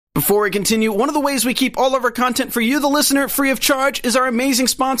Before we continue, one of the ways we keep all of our content for you, the listener, free of charge is our amazing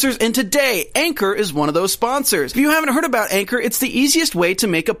sponsors, and today, Anchor is one of those sponsors. If you haven't heard about Anchor, it's the easiest way to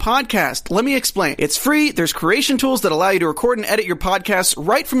make a podcast. Let me explain. It's free, there's creation tools that allow you to record and edit your podcasts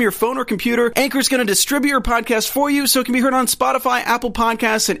right from your phone or computer. Anchor's going to distribute your podcast for you so it can be heard on Spotify, Apple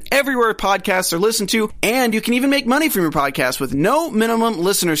Podcasts, and everywhere podcasts are listened to, and you can even make money from your podcast with no minimum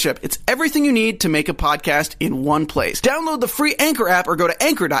listenership. It's everything you need to make a podcast in one place. Download the free Anchor app or go to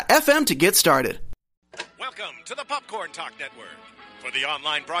anchor.fm to get started. Welcome to the Popcorn Talk Network, for the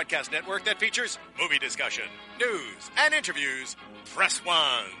online broadcast network that features movie discussion, news, and interviews. Press 1.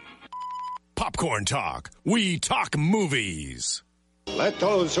 Popcorn Talk. We talk movies. Let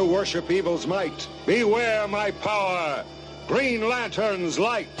those who worship evil's might beware my power. Green Lantern's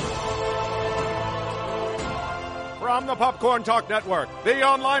light. From the Popcorn Talk Network, the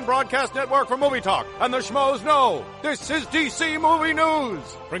online broadcast network for movie talk, and the schmoes know, this is DC Movie News,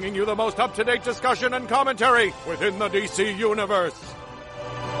 bringing you the most up-to-date discussion and commentary within the DC Universe.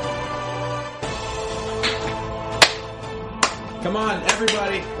 Come on,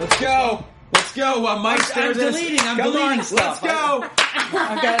 everybody, let's go. Let's go. While Mike stares at us. I'm deleting stuff. Let's go.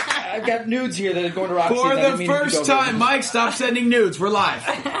 I've got nudes here that are going to Roxy. For the first time, Mike, stop sending nudes. We're live.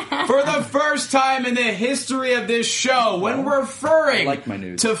 For the first time in the history of this show, when referring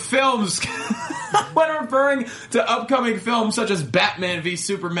to films, when referring to upcoming films such as Batman v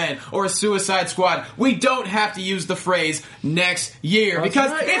Superman or Suicide Squad, we don't have to use the phrase next year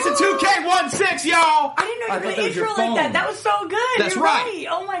because it's a 2K16, y'all. I didn't know you were going to intro like that. That was so good. That's You're right.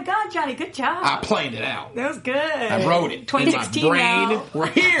 Oh my God, Johnny, good job. I planned it out. That was good. I wrote it 2016 in my brain. now.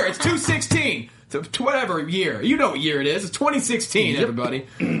 Right here. It's 216. To whatever year. You know what year it is. It's 2016, everybody.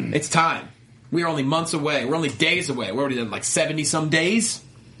 It's time. We are only months away. We're only days away. We're already done like 70-some days.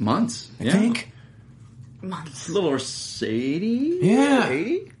 Months, I think. Months. A little over 80? Yeah.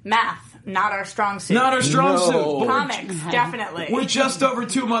 80? Math, not our strong suit. Not our strong suit. But Comics, definitely. We're just over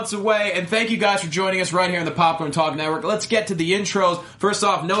 2 months away, and thank you guys for joining us right here on the Popcorn Talk Network. Let's get to the intros. First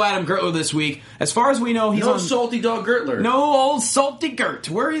off, no Adam Gertler this week. As far as we know, he's no on... Salty Dog Gertler. No old Salty Gert.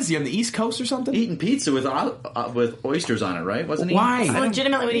 Where is he? On the East Coast or something? Eating pizza with oysters on it, right? Wasn't he? Why? That's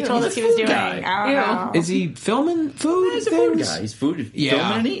legitimately what he told us he was doing. Guy. I don't know. Is he filming food? He's a food guy. He's filming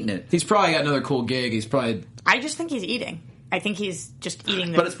and eating it. He's probably got another cool gig. He's probably... I just think he's eating. I think he's just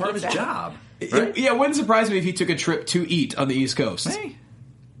eating the But it's part of his pizza. job. Right? Yeah, it wouldn't surprise me if he took a trip to eat on the East Coast. Hey.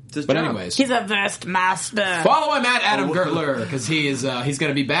 It's his But job. anyways, He's a vest master. follow him at Adam Gertler because he's going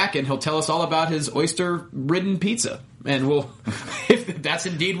to be back and he'll tell us all about his oyster-ridden pizza. And we'll, if that's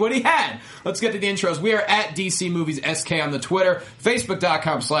indeed what he had. Let's get to the intros. We are at DC Movies SK on the Twitter,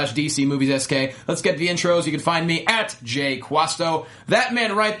 Facebook.com/DC Movies SK. Let's get to the intros. You can find me at Jay Quasto. That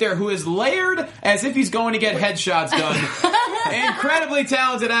man right there who is layered as if he's going to get headshots done. Incredibly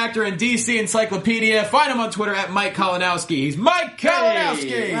talented actor in DC Encyclopedia. Find him on Twitter at Mike Kalinowski. He's Mike Kalinowski.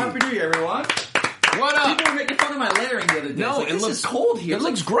 Hey, Happy New Year, everyone. What up? People were making fun of my layering the other day. No, It's it looks cold here. It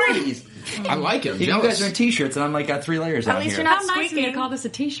looks great. I like it. I'm You jealous. guys are in t-shirts, and I'm like got 3 layers At on least here. you're not How nice of you squeaking. to call this a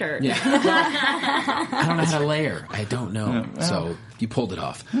t-shirt. Yeah. I don't know how to layer. I don't know. So you pulled it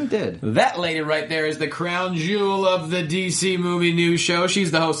off. I did. That lady right there is the crown jewel of the DC Movie News Show. She's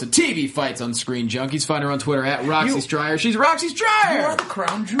the host of TV Fights on Screen Junkies. Find her on Twitter at Roxy Stryer. She's Roxy You are Stryer! the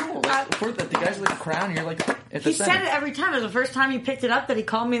crown jewel. The guys with the crown, you're like at the He center. said it every time. It was the first time he picked it up that he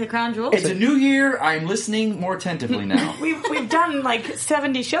called me the crown jewel. It's a new year. I'm listening more attentively now. We've done like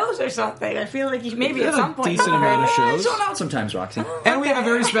 70 shows or something. I feel like you maybe at some point. Decent amount of I shows. zone out sometimes, Roxy. And we have a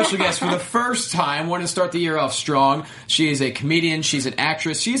very special guest for the first time. Want to start the year off strong. She is a comedian. She's an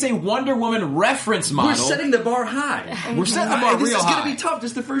actress. She's a Wonder Woman reference model. We're setting the bar high. We're setting the bar This real is high. going to be tough.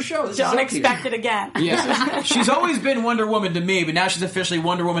 This is the first show. This Don't is up expect here. it again. Yeah. She's always been Wonder Woman to me, but now she's officially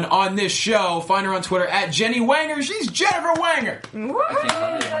Wonder Woman on this show. Find her on Twitter at Jenny Wanger. She's Jennifer Wanger.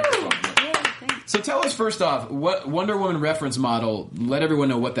 So tell us first off, what Wonder Woman reference model, let everyone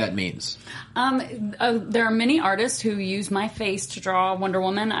know what that means. There are many artists who use my face to draw Wonder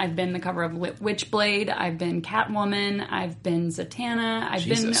Woman. I've been the cover of Witchblade. I've been Catwoman. I've been Zatanna. I've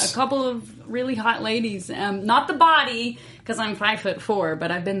been a couple of really hot ladies. Not the body, because I'm 5'4",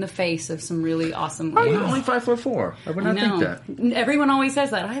 but I've been the face of some really awesome Oh, ladies. you're only 5'4". I would not think that. Everyone always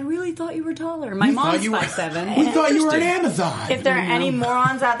says that. I really thought you were taller. My mom's 5'7". We thought you were an Amazon. If there are any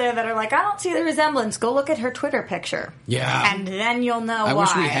morons out there that are like, I don't see the resemblance, go look at her Twitter picture. Yeah. And then you'll know I why.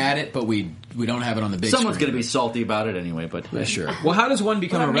 wish we had it, but we we don't have it on the big Someone's screen. going to be salty about it anyway, but Sure. Well, how does one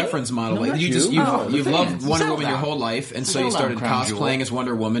become a reference model? No, Like, not you've the loved fans. Wonder Settle Woman your down. whole life, and so Settle you started down, Crown cosplaying Jewel. as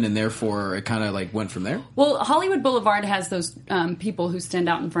Wonder Woman, and therefore it kind of like went from there. Well, Hollywood Boulevard has those people who stand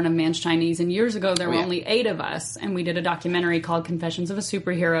out in front of Man's Chinese, and years ago there were yeah. only 8 of us, and we did a documentary called Confessions of a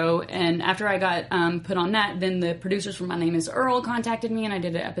Superhero, and after I got put on that, then the producers from My Name is Earl contacted me, and I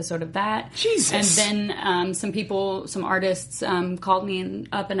did an episode of that. Jesus. And then some artists called me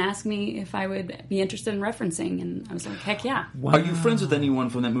up and asked me if I would be interested in referencing, and I was like, heck yeah. Are you friends with anyone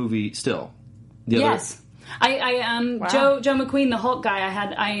from that movie still? The other- Yes. Joe McQueen, the Hulk guy,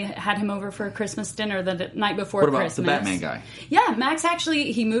 I had him over for a Christmas dinner the night before What about Christmas. the Batman guy? Yeah, Max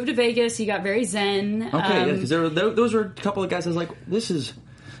actually, he moved to Vegas. He got very zen. Okay, because those were a couple of guys I was like, this is...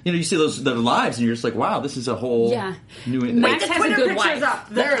 You know, you see their lives, and you're just like, wow, this is a whole new... Max has Twitter a good picture's wife. up.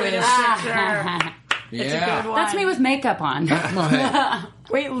 There it is. Yeah. That's me with makeup on. Oh, hey.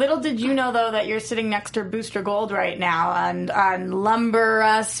 Wait, little did you know, though, that you're sitting next to Booster Gold right now on Lumber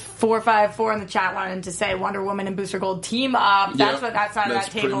Us 454 in the chat wanting to say Wonder Woman and Booster Gold team up. That's Yep. what that side of That's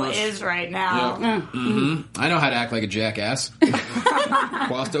that table pretty much- is right now. Yeah. I know how to act like a jackass.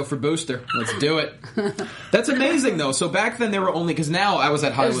 Quasto for Booster. Let's do it. That's amazing, though. So back then there were only... Because now I was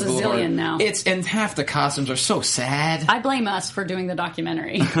at Hollywood There's a Boulevard. zillion now. And half the costumes are so sad. I blame us for doing the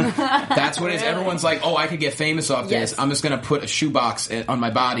documentary. That's what it is. Everyone's like, oh, I could get famous off this. Yes. I'm just going to put a shoebox on my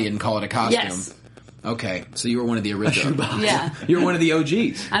body and call it a costume. Yes. Okay, so you were one of the original. Yeah. You were one of the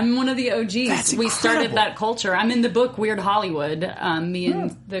OGs. I'm one of the OGs. That's we started incredible. that culture. I'm in the book Weird Hollywood. Me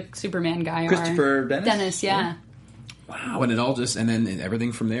and the Superman guy Christopher are... Dennis? Dennis, yeah. Wow. And it all just... And then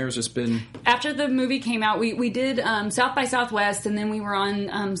everything from there has just been... After the movie came out, we did South by Southwest, and then we were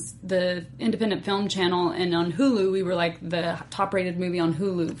on the Independent Film Channel, and on Hulu, we were like the top-rated movie on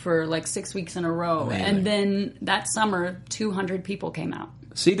Hulu for like 6 weeks in a row. Really? And then that summer, 200 people came out.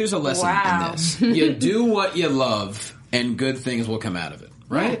 See, there's a lesson Wow. in this. You do what you love, and good things will come out of it.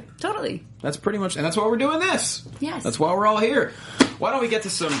 Right? Yeah, totally. That's pretty much... And that's why we're doing this. Yes. That's why we're all here. Why don't we get to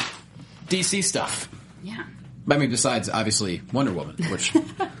some DC stuff? Yeah. I mean, besides, obviously, Wonder Woman, which...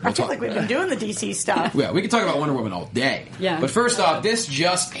 I feel like we've been doing the DC stuff. Yeah, we can talk about Wonder Woman all day. Yeah. But first off, this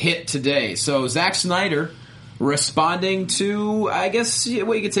just hit today. So Zack Snyder responding to, I guess,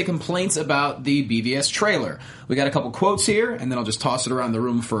 what you could say, complaints about the BVS trailer. We got a couple quotes here, and then I'll just toss it around the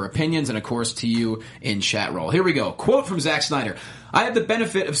room for opinions, and of course to you in chat roll. Here we go. Quote from Zack Snyder. I have the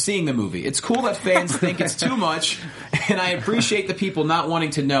benefit of seeing the movie. It's cool that fans think it's too much, and I appreciate the people not wanting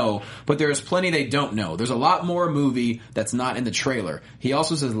to know, but there is plenty they don't know. There's a lot more movie that's not in the trailer. He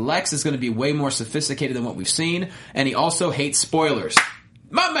also says Lex is going to be way more sophisticated than what we've seen, and he also hates spoilers.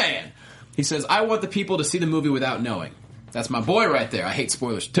 My man! He says, I want the people to see the movie without knowing. That's my boy right there. I hate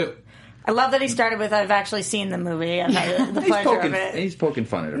spoilers, too. I love that he started with, I've actually seen the movie. I've had the pleasure of it. He's poking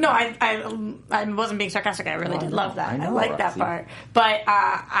fun at it. No, I wasn't being sarcastic. I really did love that. I know, I like that Roxy. part. But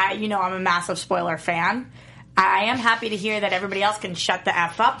I'm a massive spoiler fan. I am happy to hear that everybody else can shut the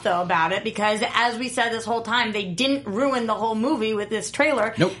F up, though, about it, because as we said this whole time, they didn't ruin the whole movie with this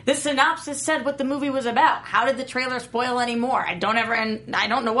trailer. Nope. The synopsis said what the movie was about. How did the trailer spoil any more? I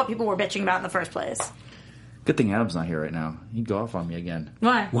don't know what people were bitching about in the first place. Good thing Adam's not here right now. He'd go off on me again.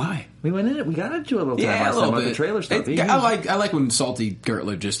 Why? Why? We went in it. We got into a little time Yeah, a last time little about bit. the trailer stuff. I like when Salty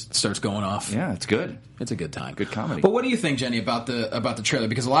Gertler just starts going off. Yeah, it's good. It's a good time. Good comedy. But what do you think, Jenny, about the trailer?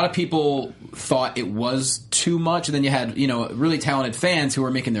 Because a lot of people thought it was too much, and then you had, really talented fans who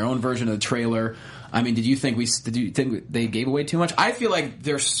were making their own version of the trailer. I mean, did you think they gave away too much? I feel like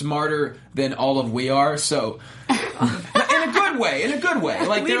they're smarter than all of we are, so in a good way.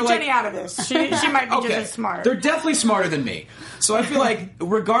 Like Leave they're Jenny like, out of this. She might be just as smart. They're definitely smarter than me. So I feel like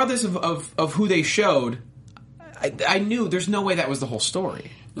regardless of who they showed, I knew there's no way that was the whole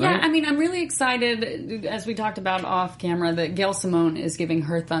story. Yeah, right? I mean, I'm really excited, as we talked about off camera, that Gail Simone is giving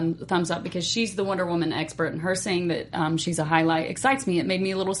her thumbs up because she's the Wonder Woman expert, and her saying that she's a highlight excites me. It made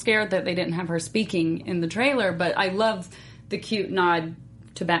me a little scared that they didn't have her speaking in the trailer, but I love the cute nod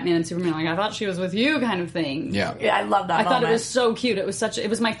to Batman and Superman. Like, I thought she was with you kind of thing. Yeah. Yeah, I love that I thought it moment. was so cute. It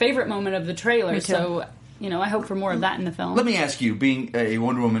was my favorite moment of the trailer, Me too. so... I hope for more of that in the film. Let me ask you, being a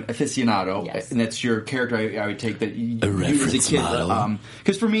Wonder Woman aficionado, Yes. and that's your character, I would take that you reference as a kid. model.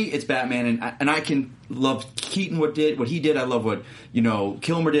 Because for me, it's Batman, and I can love Keaton what he did. I love what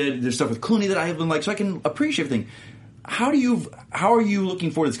Kilmer did. There's stuff with Clooney that I haven't liked, so I can appreciate everything. How are you looking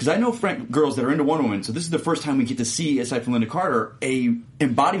forward to this? Because I know girls that are into Wonder Woman, so this is the first time we get to see, aside from Linda Carter, a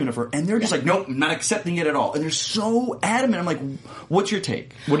embodiment of her, and they're just like, nope, I'm not accepting it at all. And they're so adamant. I'm like, what's your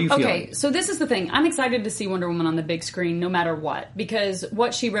take? What do you feel? Okay, so this is the thing. I'm excited to see Wonder Woman on the big screen no matter what, because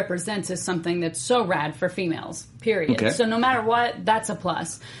what she represents is something that's so rad for females, period. Okay. So no matter what, that's a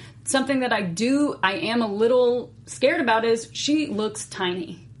plus. something that I am a little scared about is she looks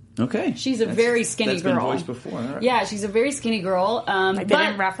tiny. Okay. She's a very skinny that's girl. Been voiced before. All right. Yeah, she's a very skinny girl. They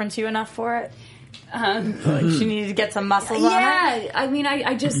didn't reference you enough for it? Like she needed to get some muscles on her? Yeah, I mean,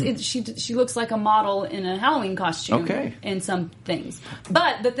 I just, she looks like a model in a Halloween costume in some things.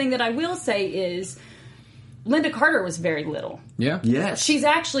 But the thing that I will say is, Linda Carter was very little. Yeah. Yes. She's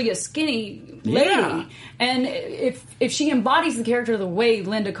actually a skinny lady. Yeah. And if she embodies the character the way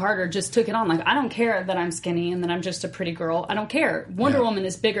Linda Carter just took it on, like, I don't care that I'm skinny and that I'm just a pretty girl. I don't care. Wonder Woman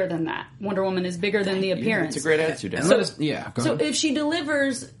is bigger than that. Wonder Woman is bigger than the appearance. It's a great attitude. And So if she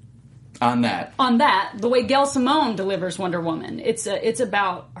delivers on that, the way Gail Simone delivers Wonder Woman, it's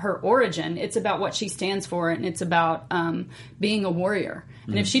about her origin. It's about what she stands for, and it's about being a warrior.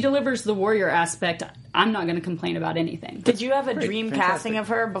 And if she delivers the warrior aspect, I'm not going to complain about anything. Did you have a dream casting of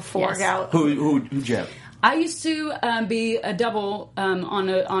her before Gal? Who'd you have? I used to be a double on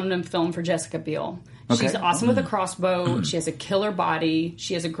a film for Jessica Biel. Okay. She's awesome with a crossbow. She has a killer body.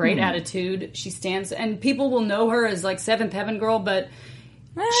 She has a great attitude. She stands, and people will know her as like Seventh Heaven Girl, but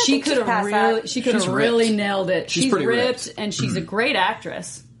she could have really nailed it. She's ripped, and she's a great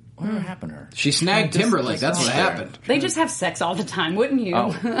actress. Whatever happened to her? She snagged Timberlake. That's what happened. They just have sex all the time, wouldn't you? Oh.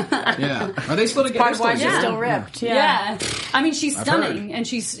 Yeah. Are they still together? Part of why she's still ripped. Yeah. I mean, she's stunning, and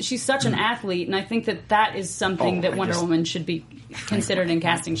she's such an athlete, and I think that is something that Wonder Woman should be considered in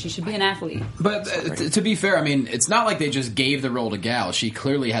casting. She should be an athlete. But to be fair, I mean, it's not like they just gave the role to Gal. She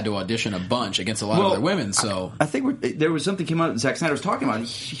clearly had to audition a bunch against a lot of other women. So I think there was something came out that Zack Snyder was talking about.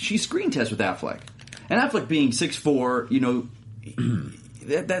 She screen test with Affleck, and Affleck being 6'4", you know.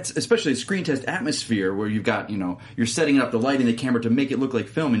 That's especially a screen test atmosphere where you've got, you know, you're setting up the lighting, the camera to make it look like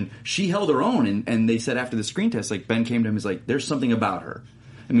film, and she held her own. And they said after the screen test, like Ben came to him and was like, "There's something about her."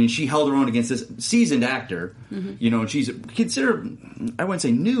 I mean, she held her own against this seasoned actor, you know, and she's considered, I wouldn't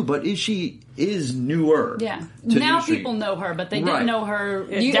say new, but she is newer. Yeah. Now people know her, but they didn't know her.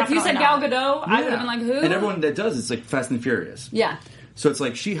 If you said Gal Gadot, I would have been like, who? And everyone that does, it's like Fast and Furious. Yeah. So it's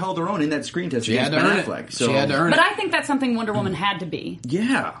like she held her own in that screen test against Ben Affleck. So. She had to earn it. But I think that's something Wonder Woman had to be.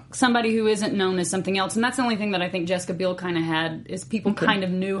 Yeah. Somebody who isn't known as something else. And that's the only thing that I think Jessica Biel kind of had, is people kind of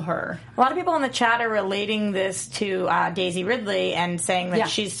knew her. A lot of people in the chat are relating this to Daisy Ridley and saying that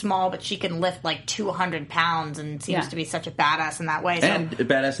she's small, but she can lift like 200 pounds and seems to be such a badass in that way. And a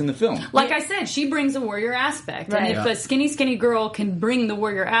badass in the film. Like I said, she brings a warrior aspect. Right. And if a skinny girl can bring the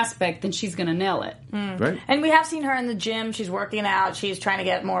warrior aspect, then she's going to nail it. Right. And we have seen her in the gym. She's working out. She's trying to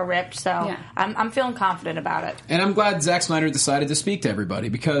get more ripped. So I'm feeling confident about it. And I'm glad Zack Snyder decided to speak to everybody,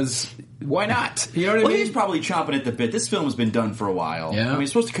 because why not? You know what I mean? He's probably chomping at the bit. This film has been done for a while. Yeah. I mean,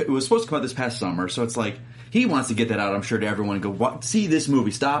 it was supposed to come out this past summer, so it's like he wants to get that out, I'm sure, to everyone and go, see this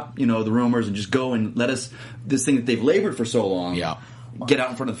movie. Stop, you know, the rumors and just go and let us, this thing that they've labored for so long, get out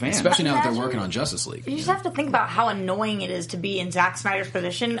in front of the fans. Especially now that they're working on Justice League. You just have to think about how annoying it is to be in Zack Snyder's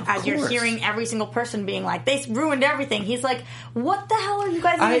position as you're hearing every single person being like, they ruined everything. He's like, what the hell are you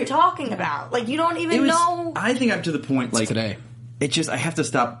guys even talking about? Like, you don't even know. I think I'm to the point, like, today. It's just, I have to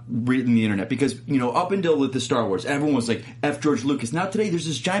stop reading the internet because, you know, up until with the Star Wars, everyone was like, F George Lucas. Now today there's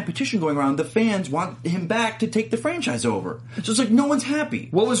this giant petition going around. The fans want him back to take the franchise over. So it's like, no one's happy.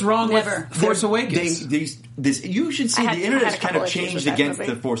 What was wrong with Force Awakens? You should see the internet's kind of changed against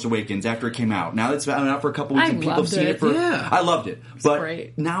The Force Awakens after it came out. Now it's been out for a couple weeks and people have seen it for... Yeah. I loved it.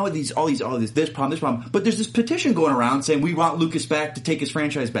 But now this problem. But there's this petition going around saying we want Lucas back to take his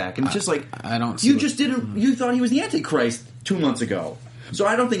franchise back. And it's just like... I don't see you thought he was the Antichrist 2 months ago. So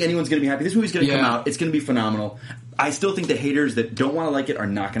I don't think anyone's going to be happy. This movie's going to come out. It's going to be phenomenal. I still think the haters that don't want to like it are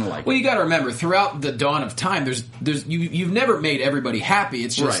not going to like it. Well, you got to remember, throughout the dawn of time, you've never made everybody happy.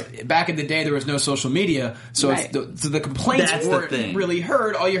 It's just back in the day there was no social media, so the complaints weren't really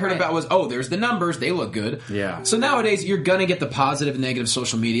heard. All you heard about was, there's the numbers, they look good. Yeah. So nowadays you're going to get the positive and negative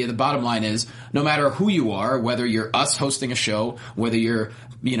social media. The bottom line is, no matter who you are, whether you're us hosting a show, whether you're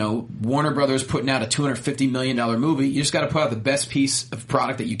Warner Brothers putting out a $250 million movie, you just got to put out the best piece of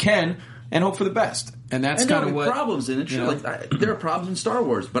product that you can and hope for the best. And that's kind of what... problems in it. Sure, like, there are problems in Star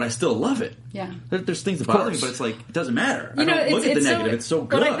Wars, but I still love it. Yeah. There's things that bother me, but it's like, it doesn't matter. I don't look at the negative. It's so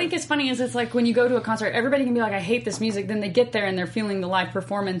good. What I think is funny is it's like when you go to a concert, everybody can be like, I hate this music. Then they get there and they're feeling the live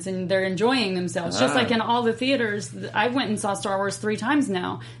performance and they're enjoying themselves. Just like in all the theaters. I went and saw Star Wars 3 times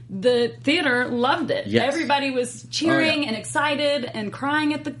now. The theater loved it. Yes. Everybody was cheering and excited and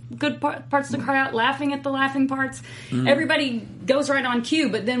crying at the good parts to cry out, laughing at the laughing parts. Everybody goes right on cue,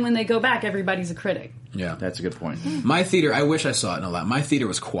 but then when they go back, everybody's a critic. Yeah, that's a good point. My theater, I wish I saw it in a lot. My theater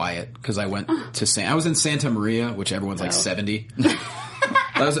was quiet because I went to I was in Santa Maria, which everyone's like 70.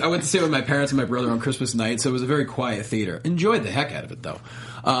 I went to see it with my parents and my brother on Christmas night, so it was a very quiet theater. Enjoyed the heck out of it, though.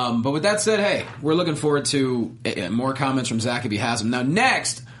 But with that said, hey, we're looking forward to more comments from Zach if he has them. Now,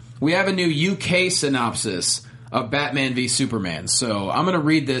 next, we have a new UK synopsis of Batman v Superman. So I'm going to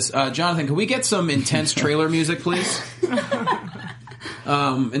read this. Jonathan, can we get some intense trailer music, please?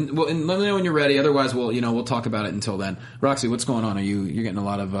 And let me know when you're ready. Otherwise, we'll talk about it until then. Roxy, what's going on? You're getting a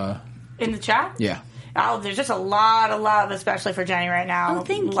lot of in the chat? Yeah. Oh, there's just a lot of love, especially for Jenny right now. Oh,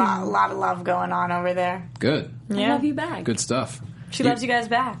 thank you. A lot of love going on over there. Good. I love you back. Good stuff. She loves you guys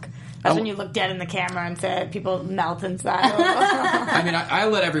back. That's when you look dead in the camera and said people melt inside. I mean, I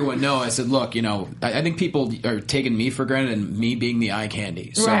let everyone know. I said, look, I think people are taking me for granted and me being the eye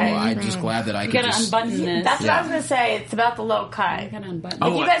candy. So Right. I'm just glad that I You could gotta just... unbutton this. That's what I was going to say. It's about the low cut. You gotta unbutton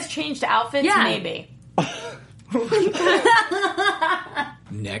If it. you guys changed outfits, Yeah. maybe.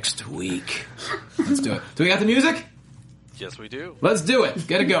 Next week. Let's do it. Do we got the music? Yes, we do. Let's do it.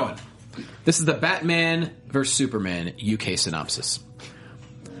 Get it going. This is the Batman vs. Superman UK synopsis.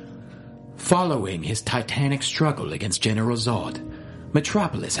 Following his titanic struggle against General Zod,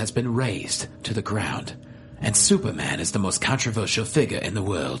 Metropolis has been razed to the ground, and Superman is the most controversial figure in the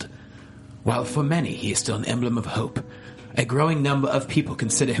world. While for many he is still an emblem of hope, a growing number of people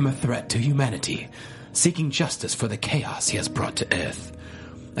consider him a threat to humanity, seeking justice for the chaos he has brought to Earth.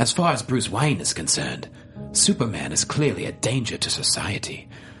 As far as Bruce Wayne is concerned, Superman is clearly a danger to society.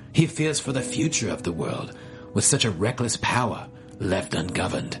 He fears for the future of the world, with such a reckless power left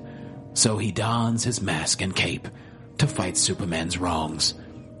ungoverned. So he dons his mask and cape to fight Superman's wrongs.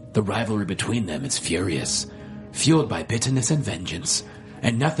 The rivalry between them is furious, fueled by bitterness and vengeance,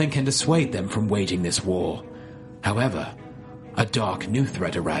 and nothing can dissuade them from waging this war. However, a dark new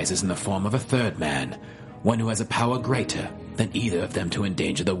threat arises in the form of a third man, one who has a power greater than either of them to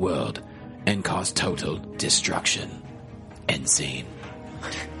endanger the world and cause total destruction. End scene.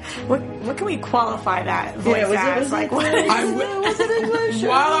 What can we qualify that voice as? While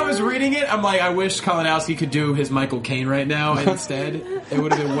I was reading it, I'm like, I wish Kalinowski could do his Michael Caine right now instead. It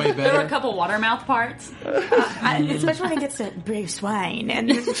would have been way There were better. a couple watermouth parts. Especially when it gets to Bruce Wayne and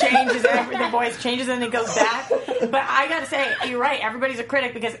it changes, the voice changes and it goes back. But I gotta say, you're right. Everybody's a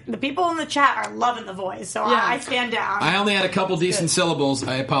critic because the people in the chat are loving the voice. So Yeah. I stand down. I only had a couple decent syllables.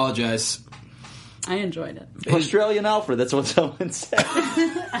 I apologize. I enjoyed it. Australian Alfred, that's what someone said.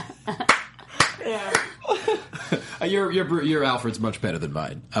 Your Alfred's much better than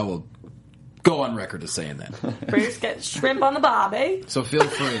mine. I will go on record as saying that. Bruce gets shrimp on the bobby. So feel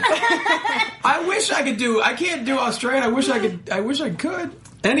free. I wish I could do. I can't do Australian. I wish I could.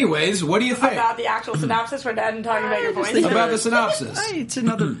 Anyways, what do you think About the actual synopsis, we're done talking about your voice. about the synopsis? It's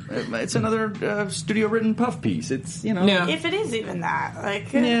another studio written puff piece. It's Yeah. If it is even that,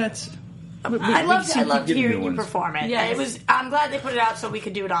 it's. I loved getting hearing new you ones. perform it. Yes. I'm glad they put it out so we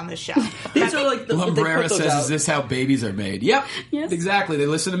could do it on this show. These are like Lumbrera says, "Is this how babies are made?" Yep. Yes. Exactly. They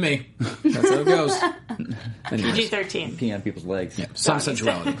listen to me. That's how it goes. Anyways. PG-13. peeing on people's legs. Yeah, some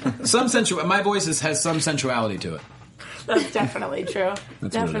sensuality. My voice has some sensuality to it. That's definitely true.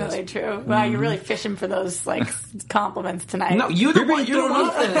 That's Definitely what it true. Wow, you're really fishing for those compliments tonight. No, you're the one. You're the Thrown one.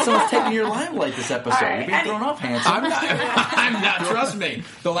 off then. Someone's taking your limelight this episode. All right, You're being thrown off, handsome. I'm not. I'm not. Trust me.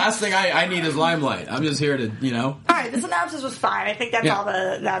 The last thing I need is limelight. I'm just here to, All right, the synopsis was fine. I think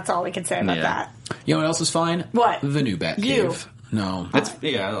that's all we can say about Yeah. that. You know what else is fine? What? The new Batcave. You. No. I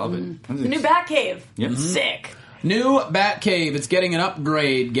love it. The new Batcave. Yep. Sick. New Batcave. It's getting an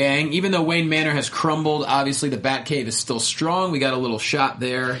upgrade, gang. Even though Wayne Manor has crumbled, obviously the Batcave is still strong. We got a little shot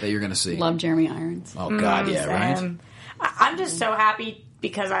there that you're going to see. Love Jeremy Irons. Oh, God, yeah, right? I'm just so happy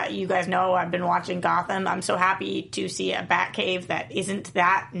because you guys know I've been watching Gotham. I'm so happy to see a Batcave that isn't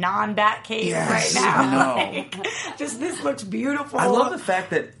that non-Batcave right now. I know. Like, just this looks beautiful. I love the fact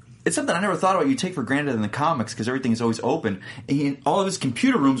that it's something I never thought about. You take for granted in the comics because everything is always open. And all of his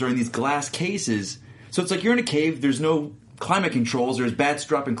computer rooms are in these glass cases. So it's like you're in a cave. There's no climate controls. There's bats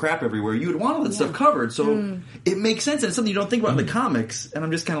dropping crap everywhere. You would want all that stuff covered. So it makes sense. And it's something you don't think about in the comics. And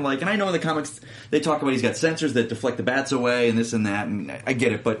I'm just kind of like, and I know in the comics they talk about he's got sensors that deflect the bats away and this and that. And I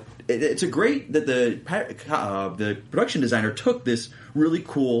get it. But it's a great that the production designer took this really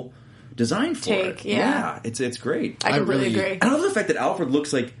cool design for it. Yeah. It's great. I completely agree. I love the fact that Alfred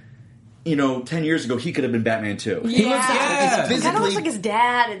looks like, 10 years ago, he could have been Batman too. Yeah. He looks He kind of looks like his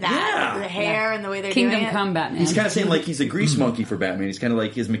dad in that. Yeah. Like the hair and the way they're Kingdom doing it. Come Batman. He's kind of saying like he's a grease monkey for Batman. He's kind of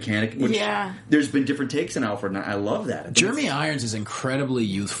like his mechanic, which there's been different takes in Alfred, and I love that. I think Jeremy Irons is incredibly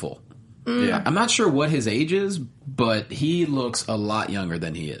youthful. Yeah. I'm not sure what his age is, but he looks a lot younger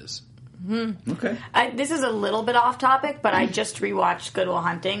than he is. Okay. This is a little bit off topic, but I just rewatched Good Will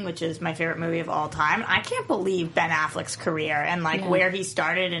Hunting, which is my favorite movie of all time. I can't believe Ben Affleck's career and where he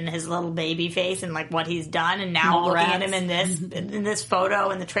started and his little baby face and what he's done, and now looking at him in this photo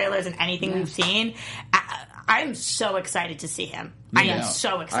and the trailers and anything we've seen. I'm so excited to see him. I am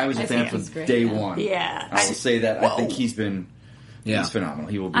so excited. I was a fan from day one. Yeah. I will say that. I think he's been... Yeah. He's phenomenal.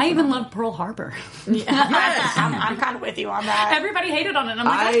 He will be phenomenal. even love Pearl Harbor. I'm kind of with you on that. Everybody hated on it. I'm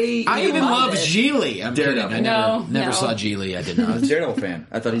like, I even love Geely. I'm Daredevil. kidding. I never saw Geely. I did not. I was a Daredevil fan.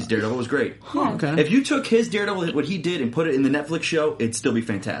 I thought his Daredevil was great. Oh, okay. If you took his Daredevil, what he did, and put it in the Netflix show, it'd still be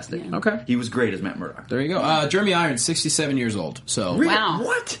fantastic. Yeah. Okay. He was great as Matt Murdock. There you go. Jeremy Irons, 67 years old. So really? Wow.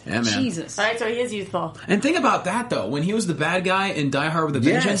 What? Yeah, man. Jesus. All right, so he is youthful. And think about that, though. When he was the bad guy in Die Hard with a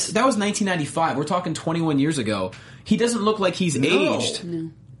Vengeance, that was 1995. We're talking 21 years ago. He doesn't look like he's aged.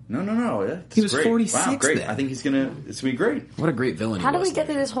 No. That's he was great. 46. Wow, great. Then. I think it's gonna be great. What a great villain. How do we get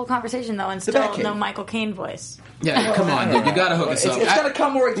through this whole conversation though and still no Michael Caine voice? Yeah, come on, dude. You gotta hook us up. It's gotta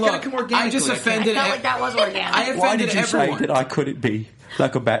come more. It's gotta come organically. I just offended. I felt like that was organic. I offended Why did you everyone. say that I couldn't be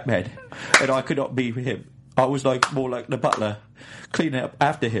like a Batman and I could not be him? I was more like the butler, cleaning up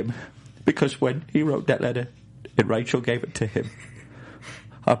after him, because when he wrote that letter and Rachel gave it to him,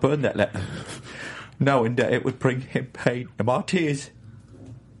 I burned that letter, knowing that it would bring him pain, and my tears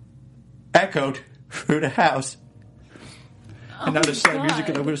echoed through the house. And now the same music,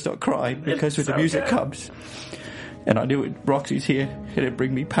 and I'm going to start crying because when the music comes, and I knew Roxy's here, it'd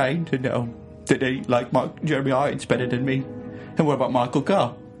bring me pain to know that they like Jeremy Irons better than me. And what about Michael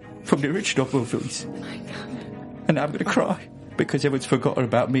Gough from the original movies? Oh my God. And I'm going to cry because everyone's forgotten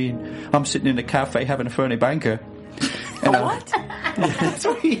about me, and I'm sitting in a cafe having a Fernie Banker. And what? That's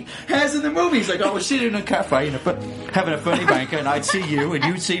what he has in the movie. He's like, I was sitting in a cafe having a Fernie Banker, and I'd see you, and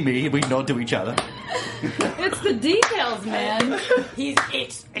you'd see me, and we'd nod to each other. It's the details, man. You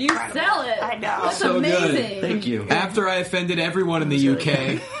sell it. I know. That's So amazing. good. Thank you. After I offended everyone in the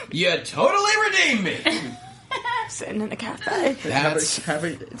UK, you totally redeemed me. Sitting in a cafe. Having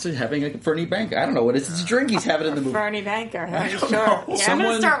a Fernie Banker. I don't know what it is. It's a drink he's having in the movie. Fernie Banker. I I'm don't sure. know. Yeah. I'm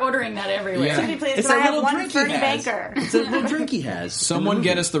going to start ordering that everywhere. Yeah. Somebody please, It's can a I have little one drink Fernie he has. Banker? It's a little drink he has. Someone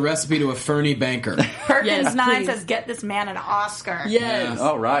get us the recipe to a Fernie Banker. Perkins Yes, 9 please. says, get this man an Oscar. Yes.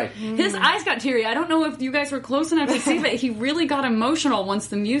 All right. His eyes got teary. I don't know if you guys were close enough to see, but he really got emotional once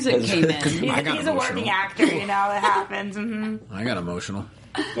the music came in. He's a working actor, it happens. Mm-hmm. I got emotional.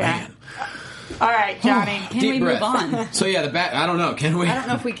 Yeah. All right, Johnny. Can Deep we breath. move on? So yeah, the Bat. I don't know. Can we? I don't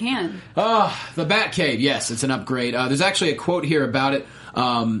know if we can. The Batcave. Yes, it's an upgrade. There's actually a quote here about it.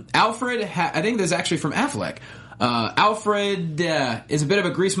 Alfred. I think this is actually from Affleck. Alfred is a bit of a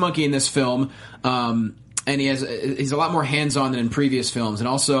grease monkey in this film. And he's a lot more hands-on than in previous films. And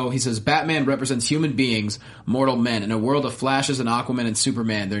also, he says, Batman represents human beings, mortal men. In a world of Flashes and Aquaman and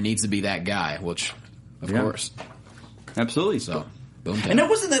Superman, there needs to be that guy, which, of course. Absolutely. So, boom. And it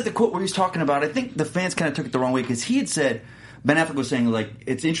wasn't that the quote where he's talking about, I think the fans kind of took it the wrong way, because he had said, Ben Affleck was saying,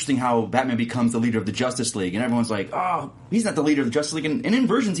 it's interesting how Batman becomes the leader of the Justice League. And everyone's like, oh, he's not the leader of the Justice League. And in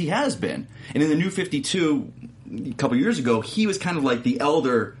versions, he has been. And in the New 52, a couple years ago, he was kind of like the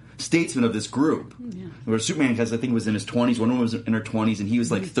elder statesman of this group. Yeah. Where Superman, I think, was in his 20s, Wonder Woman was in her 20s, and he was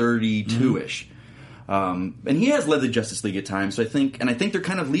 32-ish. And he has led the Justice League at times. So I think they're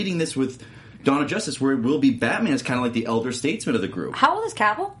kind of leading this with Dawn of Justice, where it will be Batman as kind of like the elder statesman of the group. How old is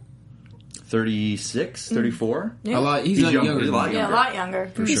Cavill? 36, 34? Yeah. He's younger. He's a lot younger. Yeah, a lot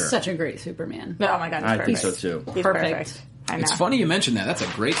younger. For He's sure. such a great Superman. Oh my God, he's I perfect. think so too. He's Perfect. perfect. I know. It's funny you mentioned that. That's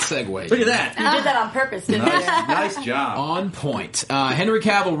a great segue. Look at that. You did that on purpose, didn't you? Nice job. On point. Henry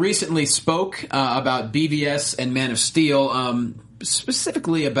Cavill recently spoke about BVS and Man of Steel,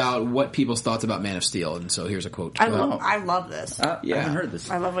 specifically about what people's thoughts about Man of Steel. And so here's a quote. I love this. I haven't heard this.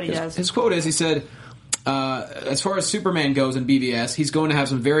 I love what he does. His quote is, he said, as far as Superman goes in BVS, he's going to have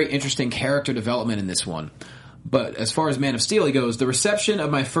some very interesting character development in this one. But as far as Man of Steel, he goes, the reception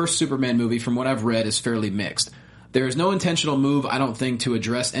of my first Superman movie, from what I've read, is fairly mixed. There is no intentional move, I don't think, to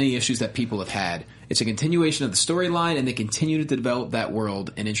address any issues that people have had. It's a continuation of the storyline, and they continue to develop that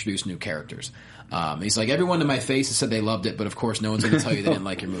world and introduce new characters. He's like, everyone to my face has said they loved it, but of course no one's going to tell you they didn't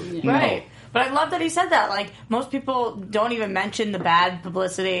like your movie. Right. But I love that he said that. Most people don't even mention the bad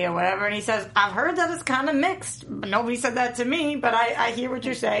publicity or whatever, and he says, I've heard that it's kind of mixed. Nobody said that to me, but I hear what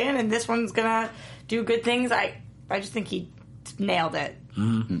you're saying, and this one's going to do good things. I just think he nailed it.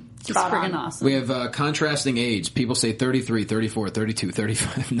 Mm-hmm. It's friggin' awesome. We have contrasting age. People say 33, 34, 32,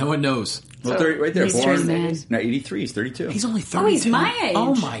 35. No one knows. Well, 30, right there. He's Born. true, man. No, 83. He's 32. He's only 32. Oh, he's my age.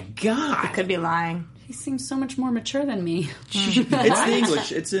 Oh, my God. He could be lying. he seems so much more mature than me. It's the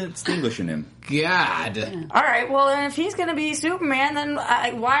English. It's the English in him. God. All right, well, then if he's going to be Superman, then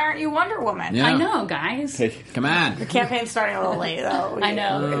why aren't you Wonder Woman? Yeah. I know, guys. Hey, Come on. The campaign's starting a little late, though. I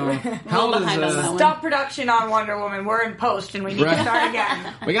know. How old behind on is that one. Stop production on Wonder Woman. We're in post, and we need Right. to start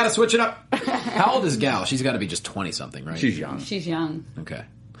again. We got to switch it up. How old is Gal? She's got to be just 20-something, right? she's young, She's young. Okay.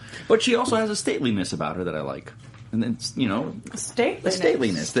 but she also has a stateliness about her that I like. And it's,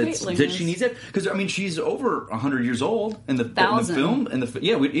 Stateliness. that she needs it, because I mean she's over 100 years old in the film,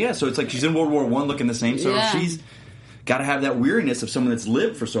 so it's like she's in World War I looking the same, so she's got to have that weariness of someone that's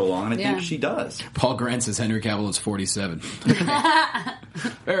lived for so long, and I think she does. Paul Grant says Henry Cavill is 47.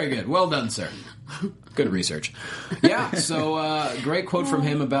 Very good. Well done, sir. Good research. Yeah, so great quote from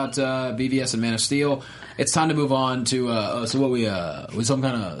him about BVS and Man of Steel. It's time to move on to with some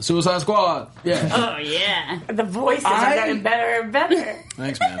kind of Suicide Squad. Yeah. Oh, yeah. The voices are getting better and better.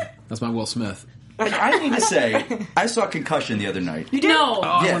 Thanks, man. That's my Will Smith. I need to say, I saw Concussion the other night. You did? No.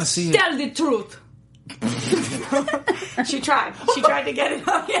 I want to see it. Tell the truth. She tried. She tried to get it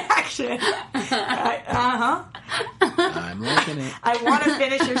on the action. I'm liking it. I want to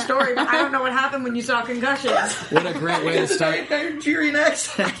finish your story, but I don't know what happened when you saw Concussion. What a great way to start. Nigerian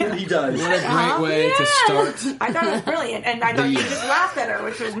accent. He does. What a great way to start. I thought it was brilliant, and I thought you just laughed at her,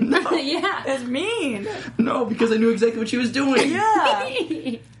 which was it's mean. No, because I knew exactly what she was doing.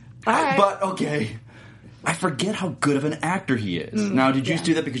 Yeah. All right. But okay, I forget how good of an actor he is. Now, did you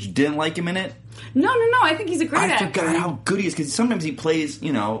do that because you didn't like him in it? No. I think he's a great actor. I forgot how good he is, because sometimes he plays,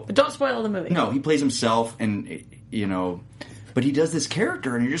 But don't spoil the movie. No, he plays himself, and but he does this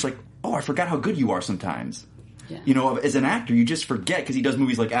character, and you're just like, oh, I forgot how good you are sometimes. Yeah. As an actor, you just forget, because he does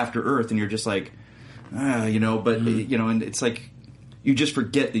movies like After Earth, and you're just like, and it's like, you just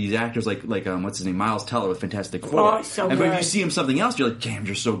forget these actors like what's his name, Miles Teller with Fantastic Four. Oh, so and good. when you see him something else, you're like, damn,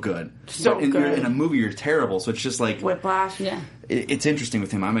 you're so good. So but good. In a movie, you're terrible. So it's just like Whiplash. Yeah. It's interesting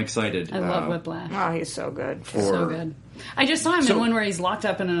with him. I'm excited. I love Whiplash. Oh, he's so good. So good. I just saw him in one where he's locked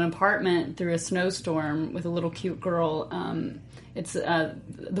up in an apartment through a snowstorm with a little cute girl. It's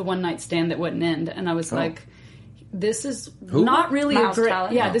the one night stand that wouldn't end, and I was like, "This is not really Miles a great.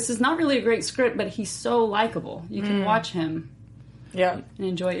 Teller? Yeah, this is not really a great script, but he's so likable. You can watch him, and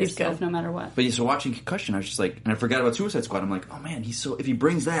enjoy yourself no matter what." But so watching Concussion, I was just like, and I forgot about Suicide Squad. I'm like, oh man, he's so. If he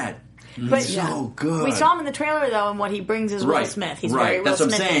brings that. But so good. We saw him in the trailer though, and what he brings is Will Smith. He's very Will That's what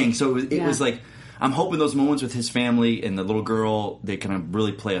I'm Smith-y. saying. So it was like, I'm hoping those moments with his family and the little girl, they kind of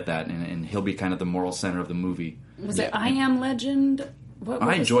really play at that, and he'll be kind of the moral center of the movie. Was it I Am Legend? What I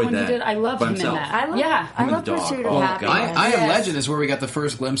was enjoyed the one that he did? I loved by him himself. in that. I love Him and the dog. Pursuit Oh, of God. Happiness. I Am Legend is where we got the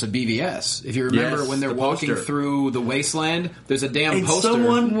first glimpse of BVS. If you remember Yes, when they're the walking poster. through the wasteland, there's a damn And poster.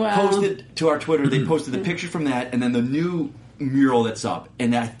 someone posted to our Twitter, they posted the picture from that, and then the new mural that's up,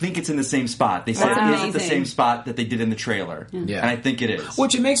 and I think it's in the same spot. They said That's it isn't the amazing. same spot that they did in the trailer. Yeah. And I think it is.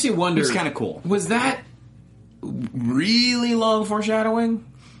 Which it makes you wonder. It's kind of cool. Was that really long foreshadowing?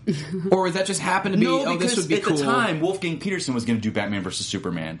 Or was that just happened to be, No, this would be at cool? the time, Wolfgang Peterson was going to do Batman vs.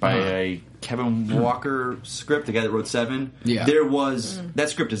 Superman by a Kevin Walker script, the guy that wrote Seven. Yeah. There was... That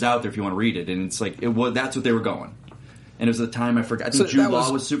script is out there if you want to read it, and it's like, that's what they were going. And it was the time, I forgot, I think So Jude that Law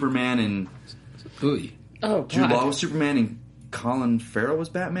was- was Superman, and Ooh. Oh, Jude God. Law was Superman, and Colin Farrell was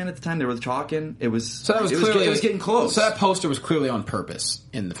Batman at the time. They were talking. It was... So that was it clearly... it was getting close. So that poster was clearly on purpose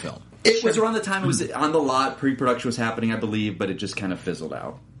in the film. It was around the time it was on the lot, pre-production was happening, I believe, but it just kind of fizzled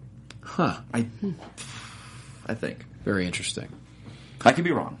out. Huh. I think. Very interesting. I could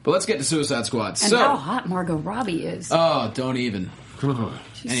be wrong. But let's get to Suicide Squad. And So, how hot Margot Robbie is. oh, don't even.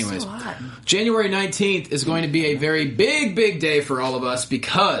 Anyways, so hot. January 19th is going to be a very big, big day for all of us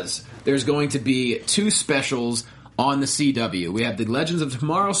because there's going to be two specials on the CW. We have the Legends of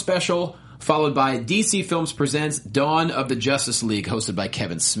Tomorrow special, followed by DC Films Presents Dawn of the Justice League, hosted by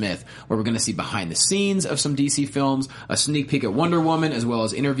Kevin Smith, where we're going to see behind the scenes of some DC films, a sneak peek at Wonder Woman, as well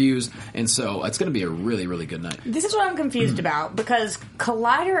as interviews, and so it's going to be a really, really good night. This is what I'm confused about, because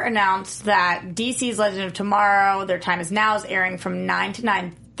Collider announced that DC's Legend of Tomorrow, Their Time Is Now, is airing from 9 to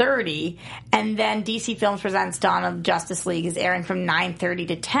 9:30, and then DC Films Presents Dawn of Justice League is airing from 9:30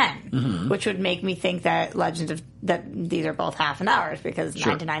 to 10, which would make me think that that these are both half an hour, because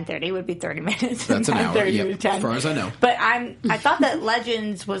 9 to 9:30 would be 30 minutes. That's an hour, 9:30 yep, to 10. as far as I know. But I thought that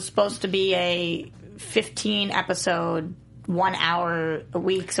Legends was supposed to be a 15 episode, 1 hour a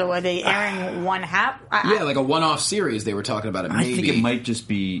week. So are they airing one half? Yeah, like a one-off series they were talking about it, maybe. I think it might just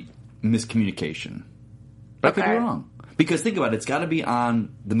be miscommunication. But I could be wrong. Because think about it, it's got to be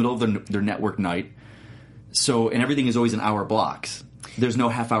on the middle of their network night. So, and everything is always in hour blocks. There's no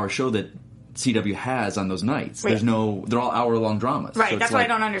half-hour show that CW has on those nights. Right. They're all hour-long dramas. Right, So that's it's what I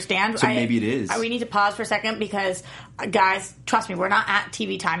don't understand. So maybe it is. We need to pause for a second because, guys, trust me, we're not at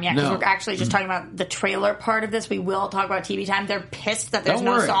TV time yet. 'Cause No. we're actually just talking about the trailer part of this. We will talk about TV time. They're pissed that there's Don't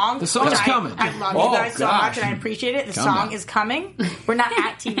no worry. song. The song's which coming. I love Oh, you guys so gosh. much and I appreciate it. The Come song on. is coming. We're not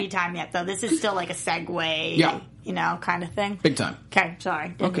at TV time yet, though. This is still like a segue, kind of thing. Big time. Okay, sorry.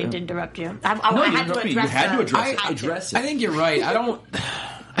 Didn't mean to interrupt you. I No, had to you address had to the- address it. I think you're right.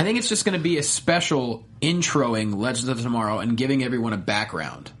 I think it's just going to be a special introing Legends of Tomorrow and giving everyone a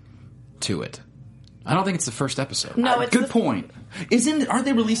background to it. I don't think it's the first episode. No, it's Good point. Aren't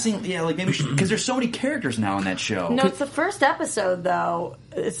they releasing? Yeah, like maybe because there's so many characters now in that show. No, it's the first episode, though.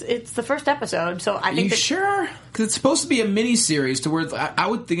 It's the first episode, so I think you sure? Because it's supposed to be a mini series to where I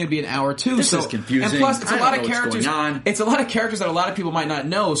would think it'd be an hour too. This is confusing. And plus, it's I a don't lot know of what's characters. going on. It's a lot of characters that a lot of people might not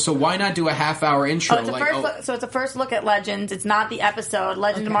know. So why not do a half-hour intro? So it's a first look at Legends. It's not the episode.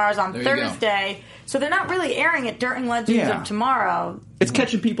 Legend Tomorrow's on There you go. Thursday, so they're not really airing it during Legends Yeah. of Tomorrow. It's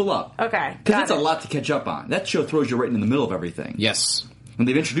catching people up. Okay, Because got it's a it. lot to catch up on. That show throws you right in the middle of everything. Yes. And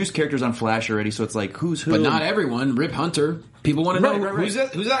they've introduced characters on Flash already, so it's like, who's who? But not everyone. Rip Hunter. People want to know Right. who's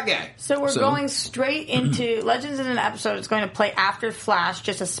that guy. So we're going straight into Legends in an episode. It's going to play after Flash,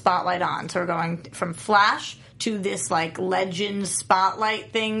 just a spotlight on. So we're going from Flash to this like Legends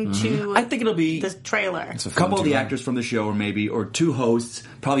spotlight thing to I think it'll be the trailer. a couple of the actors from the show, or two hosts,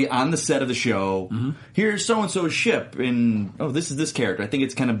 probably on the set of the show. Here's so-and-so's ship, and this is this character. I think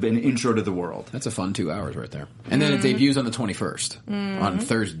it's kind of an intro to the world. That's a fun 2 hours right there. And then it debuts on the 21st, on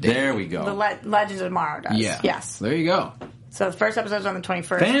Thursday. There we go. The Legends of Tomorrow does. Yeah. Yes. There you go. So the first episode's on the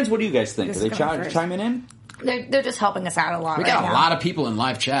 21st. Fans, what do you guys think? This Are they is coming first. chiming in? They're just helping us out a lot We right got now. a lot of people in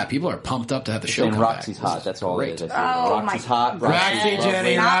live chat. People are pumped up to have the show And come Roxy's back. hot. That's all great. it is. Oh, Roxy's my hot. Roxy, lovely.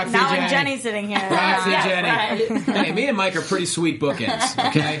 Jenny, Now, Roxy, now when Jenny. Jenny's sitting here. Roxy, Yeah, Jenny. right. Hey, me and Mike are pretty sweet bookends,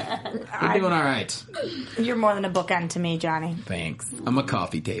 okay? We're doing all right. You're more than a bookend to me, Johnny. Thanks. I'm a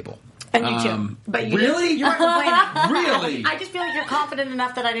coffee table. And you too. But you really? You weren't complaining. Really? I just feel like you're confident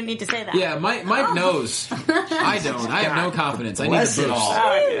enough that I didn't need to say that. Yeah, Mike knows. I don't. I have no confidence. I need Bless the it boost. all.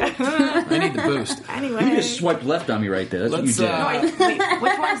 I need the boost. Anyway. You just swiped left on me right there. That's Let's, what you did. Wait,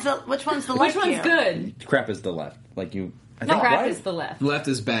 which one's the Which left one's you? good? Crap is the left. Like you. I No, think crap right? is the left. Left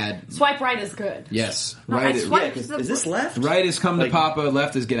is bad. Swipe right is good. Yes. No, Right I is, swiped Yeah, 'cause the- is this left? right is come to Like- Papa.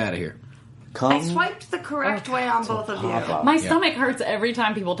 Left is get out of here. Come. I swiped the correct way on both of you. My stomach hurts every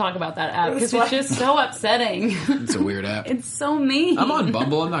time people talk about that app because it's just so upsetting. It's a weird app. It's so mean. I'm on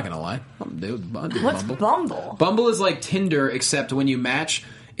Bumble. I'm not gonna lie. I'm dude. What's Bumble? Bumble is like Tinder, except when you match,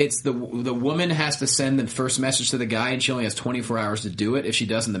 it's the woman has to send the first message to the guy, and she only has 24 hours to do it. If she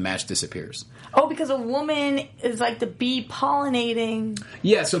doesn't, the match disappears. Oh, because a woman is like the bee pollinating.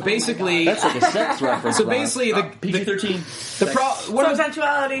 Yeah. So basically, That's like a sex reference. so Rob. basically, PG-13. one of the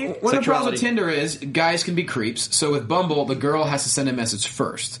Sensuality. problems with Sexuality. Tinder is guys can be creeps. So with Bumble, the girl has to send a message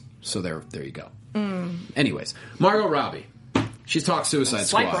first. So there you go. Anyways, Margot Robbie, she's talked Suicide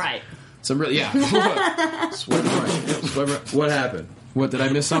Swipe Squad. right. Some really, yeah. Swipe right. Swipe right. What happened? What, did I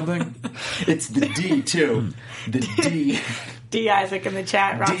miss something? It's the D too. The D. D. Isaac in the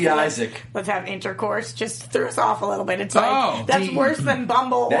chat. Roxy, D. Isaac. Let's have intercourse. Just threw us off a little bit. It's Oh, like, that's D. worse than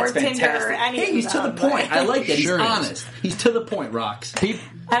Bumble That's or Tinder fantastic. or any Hey, of he's to the them. point. I like that. He's Sure is. honest. He's to the point, Rocks. I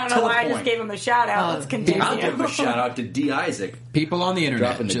don't To know the why I just point. gave him a shout out. Let's continue. I'll give him a shout out to D. Isaac. People on the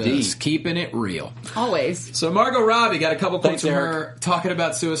internet Dropping the just D. keeping it real. Always. So Margot Robbie got a couple quotes Thanks, from Eric. her talking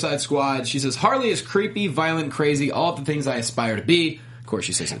about Suicide Squad. She says, Harley is creepy, violent, crazy, all the things I aspire to be. Of course,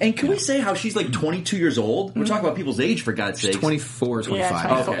 she says it. And can we say how she's like 22 years old? We're talking about people's age, for God's sake. 24, 25. Yeah,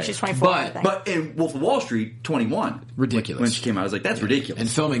 24. Okay. She's 24. I But- think. But in Wolf of Wall Street, 21. Ridiculous. When she came out, I was like, that's ridiculous. And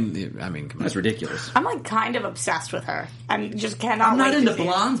filming, I mean, come on. That's ridiculous. I'm like kind of obsessed with her. I just cannot. I'm not wait into to see it.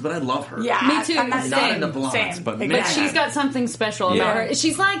 blondes, but I love her. Yeah, Me too. I'm not, Not same, into blondes, same. but man. But Exactly. she's got something special Yeah. about her.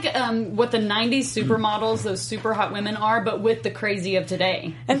 She's like what the 90s supermodels, those super hot women are, but with the crazy of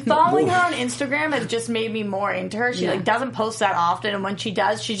today. And following her on Instagram has just made me more into her. She Yeah. like doesn't post that often, and when she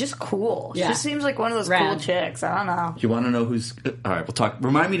does, she's just cool. Yeah. She just seems like one of those Rad. cool chicks. I don't know. You want to know who's... all right, we'll talk.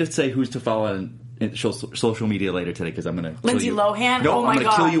 Remind me to say who's to follow on social media later today, because I'm going to Lindsay Lohan? No, Oh my I'm going to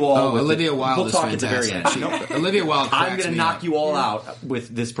God. kill you all. Oh, with Olivia it. Wilde We'll is talk at the very fantastic. end. She- Olivia Wilde I'm cracks going to me knock up. you all out with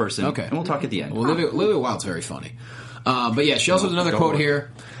this person. Okay. And we'll talk at the end. Well, Olivia Wilde's very funny. But yeah, she also has another Go quote for it.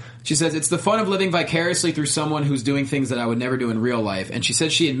 here. She says, it's the fun of living vicariously through someone who's doing things that I would never do in real life. And she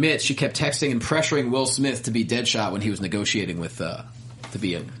said she admits she kept texting and pressuring Will Smith to be Deadshot when he was negotiating with to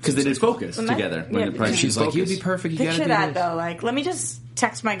be a... Because they did Focus together. Yeah, When the price She's was like, you'd be Focus. perfect. You gotta Picture do that this. though. Like, let me just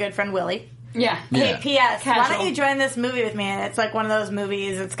text my good friend Willie. Yeah. Hey, P.S. Why Casual. don't you join this movie with me? And it's like one of those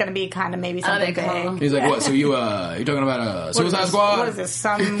movies. It's going to be kind of maybe something big. He's like, what? So you're talking about Suicide Squad? What is this?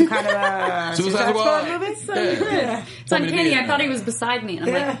 Some kind of a Suicide Squad movie? It's uncanny. I thought he was beside me. And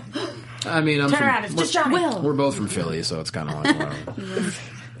I'm like, I mean, Turn around. It's just Johnny. Will. we're both from Philly, so it's kind of like whatever.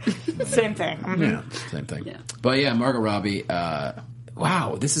 Same thing. Mm-hmm. Yeah, same thing. Yeah. But yeah, Margot Robbie.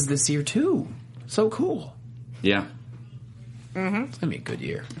 Wow, this is this year too. So cool. Yeah. It's gonna be a good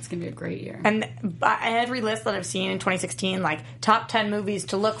year. It's going to be a great year. And every list that I've seen in 2016, like top 10 movies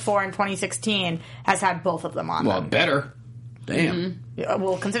to look for in 2016, has had both of them on Well, them. better. Damn.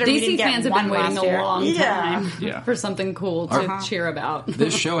 Well, consider we DC didn't get fans have one been waiting last a year. long time Yeah. for something cool to cheer about.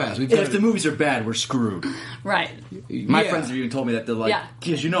 This show has. We've If got the movies are bad, we're screwed. Right. My friends have even told me that they're like, Yeah.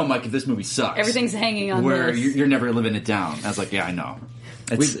 because Mike, if this movie sucks, Everything's hanging on where this. you're never living it down. I was like, yeah, I know.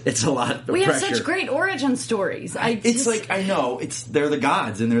 It's a lot of We have pressure. such great origin stories. It's like, I know, they're the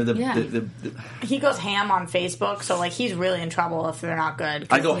gods, and they're the... Yeah. the He goes ham on Facebook, so like he's really in trouble if they're not good.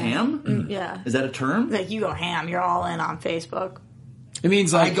 I go ham? Yeah. Is that a term? Like you go ham, you're all in on Facebook. It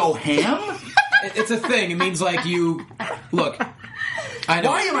means I like go ham? it's a thing. It means like you look. I know.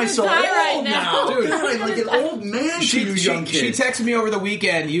 Why am I so old die right now. Dude, I'm like an old man to you young She kids. texted me over the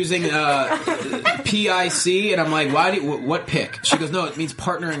weekend using PIC, and I'm like, what pick? She goes, no, it means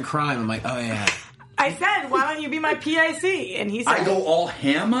partner in crime. I'm like, oh yeah. I said, why don't you be my PIC? And he said, I go all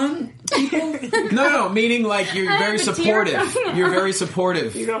ham on people? No, meaning like you're very the tear supportive. coming out. You're very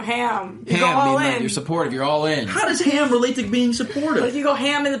supportive. you go ham. You go Ham, all mean like in. you're supportive. You're all in. How does ham relate to being supportive? You go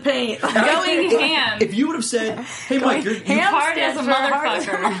ham in the paint. Going ham. If you would have said, hey, Mike, you're... ham Hard as a stands for hard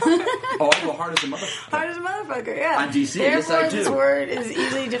motherfucker. Oh, I go hard as a motherfucker. Hard as a motherfucker, yeah. On DC, Therefore, yes, I do. this word is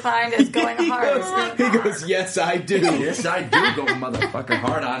easily defined as going hard. He goes, yes, I do. Yes, I do go motherfucking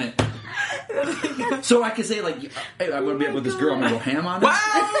hard on it. So I could say, like, hey, I'm going to be with this girl, I'm going to go ham on her?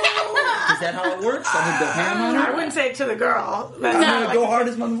 Is that how it works? I'm going to go ham on I her? wouldn't say it to the girl. That's I'm not going to go hard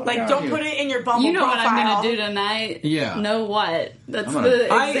as motherfucker Like, on don't you. put it in your Bumble You know what profile. I'm going to do tonight? Yeah. Know what? That's I'm gonna- the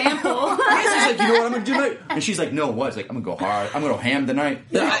example. She's like, you know what I'm going to do tonight? And she's like, no, what? It's like, I'm going to go hard. I'm going to go ham tonight.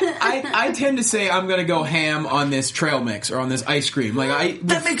 I tend to say I'm going to go ham on this trail mix or on this ice cream. Like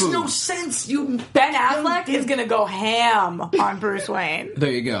That with makes food. no sense. You. Ben Affleck is going to go ham on Bruce Wayne.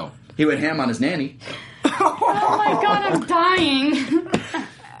 There you go. He went ham on his nanny. Oh my god, I'm dying.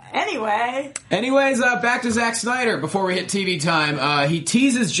 Anyway. Anyways, back to Zack Snyder before we hit TV time. He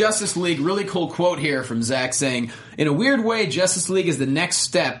teases Justice League. Really cool quote here from Zack saying, in a weird way, Justice League is the next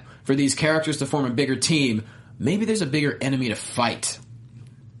step for these characters to form a bigger team. Maybe there's a bigger enemy to fight.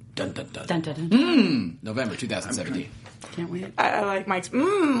 Dun, dun, dun. Dun, dun, dun. November 2017. Can't wait. I like Mike's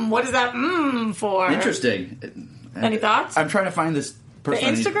what is that for? Interesting. Any thoughts? I'm trying to find this The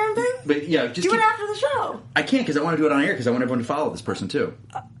person. Instagram thing? But yeah, just Do it after the show. I can't because I want to do it on air because I want everyone to follow this person too.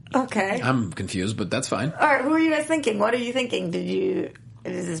 Okay. I'm confused, but that's fine. All right, who are you guys thinking? What are you thinking?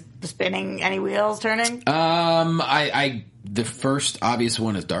 Is this spinning any wheels turning? The first obvious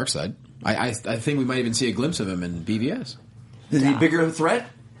one is Darkseid. I think we might even see a glimpse of him in BVS. Is he a bigger threat?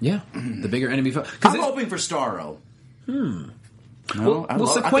 Yeah, the bigger enemy. I'm hoping for Starro. No, Well, I think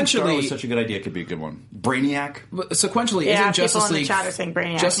sequentially- Starro is such a good idea. It could be a good one. Brainiac. Sequentially, Yeah, isn't Justice people in the League? chat are saying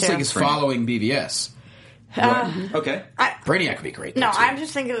Brainiac, Justice too. League is following BVS. Okay. Brainiac would be great. No, though, too. I'm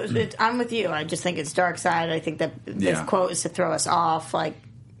just thinking. I'm with you. I just think it's Darkseid. I think that this Yeah. quote is to throw us off. Like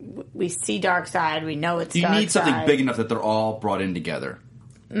we see Darkseid, we know it's. You Darkseid. need something big enough that they're all brought in together.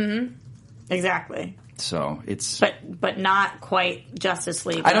 Exactly, So it's. but not quite Justice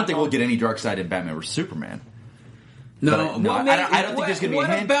League. I don't think level. we'll get any Darkseid in Batman vs Superman. No, But I don't think there's going to be a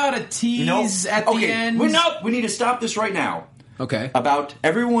hint. What about a tease at the end? We need to stop this right now. Okay. About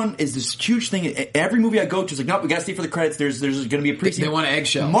everyone is this huge thing. Every movie I go to is like, nope, we got to stay for the credits. There's going to be a pre-scene. They want an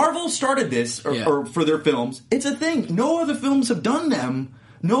eggshell. Marvel started this, Yeah. or for their films. It's a thing. No other films have done them.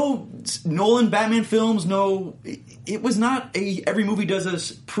 No Nolan Batman films. No, it was not a every movie does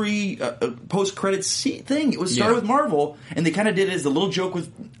a post credits thing. It was started with Marvel, and they kind of did it as a little joke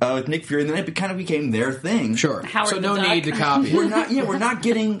with Nick Fury, and then it kind of became their thing. Sure. Howard so the no Duck. need to copy. We're not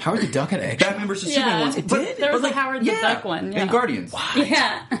getting Howard the Duck had eggshell. Batman versus Superman ones. It did? There was a Howard the Duck one, yeah. And Guardians.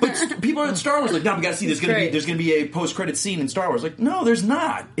 Yeah. But people in Star Wars are like, no, we got to see. There's going to be a post credit scene in Star Wars. Like, no, there's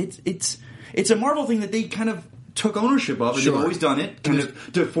not. It's a Marvel thing that they kind of took ownership of, and Sure. they've always done it, kind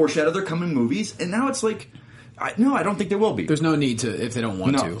of to foreshadow their coming movies. And now it's like, I don't think there will be. There's no need to if they don't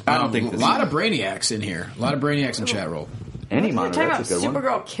want No, to. I don't think a lot of Brainiacs in here. A lot of Brainiacs in chat roll. Any We're monitor, talking about that's a good one.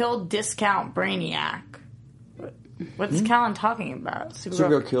 Supergirl killed discount Brainiac. What's Callan talking about?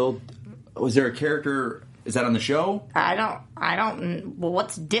 Supergirl killed. Was there a character? Is that on the show? I don't. Well,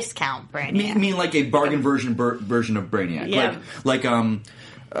 what's discount Brainiac? You mean like a bargain version of Brainiac? Yeah. Like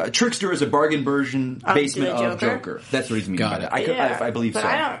Trickster is a bargain version basement the of Joker. That's the reason. Got it. I believe but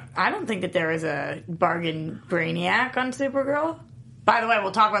so. I don't think that there is a bargain Brainiac on Supergirl. By the way,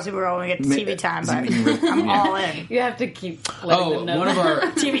 we'll talk about Supergirl when we get to TV time, but I'm all in. You have to keep letting them know. One of our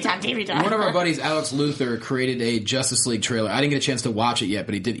TV time. One of our buddies, Alex Luthor, created a Justice League trailer. I didn't get a chance to watch it yet,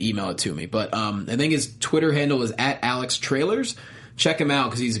 but he did email it to me. But I think his Twitter handle is @AlexTrailers. Check him out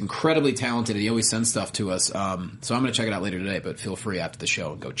because he's incredibly talented. He always sends stuff to us. So I'm going to check it out later today, but feel free after the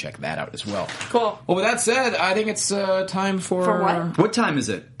show and go check that out as well. Cool. Well, with that said, I think it's time for... For what? What time is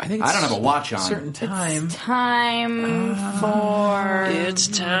it? I think I don't have a watch on. Certain time. It's time for... It's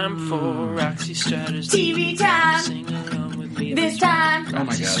time for Roxy Stratus TV time. Sing along with me. This time. Oh, my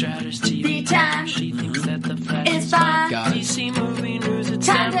God. Stratus TV TV time. She thinks that the Flash It's fine. Got it. DC movie news. It's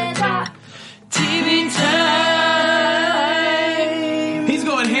Time to talk. TV time. He's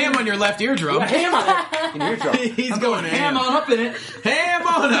going ham on your left eardrum. Ham on it. In your eardrum. He's going ham on up in it. Ham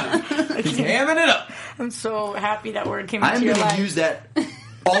on up. He's hamming it up. I'm so happy that word came I'm into your going to life. use that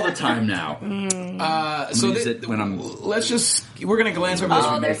all the time now. So use it when I'm... we're going to glance over this.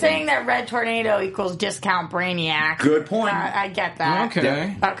 Oh, they're saying that Red Tornado equals discount Brainiac. Good point. I get that.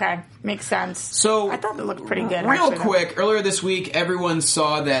 Okay. Okay. Makes sense. So I thought it looked pretty good. Real actually. quick, earlier this week, everyone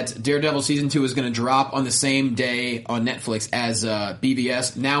saw that Daredevil Season 2 is going to drop on the same day on Netflix as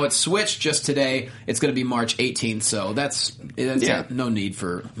BVS. Now it's switched just today. It's going to be March 18th, so that's no need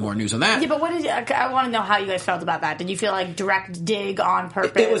for more news on that. Yeah, but what did I want to know how you guys felt about that. Did you feel like direct dig on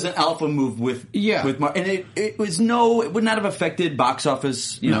purpose? It was an alpha move with and it would not have affected box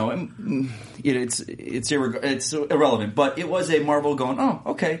office. You know, it's irrelevant. But it was a Marvel going, oh,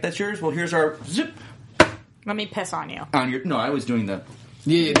 okay, that's yours. Well, here's our zip. Let me piss on you. No, I was doing the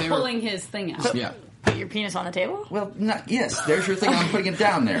Pulling his thing out. Yeah. Put your penis on the table? Well, yes. There's your thing. I'm putting it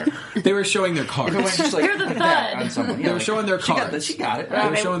down there. They were showing their cards. If it went just like that on someone, They were showing their cards. She got it. They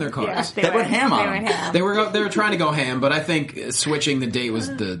were showing their cards. They went ham on them. They were trying to go ham, but I think switching the date was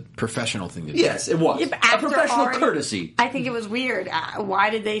the professional thing to do. Yes, it was. Yeah, but a after professional already- courtesy. I think it was weird. Why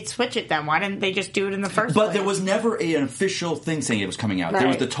did they switch it then? Why didn't they just do it in the first place? But there was never an official thing saying it was coming out. There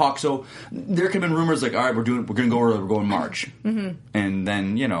was Right. the talk. So there could have been rumors like, all right, we're going to go early. We're going March. Mm-hmm. And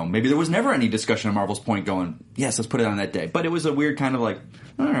then, maybe there was never any discussion on Marvel's point going, yes, let's put it on that day. But it was a weird kind of like,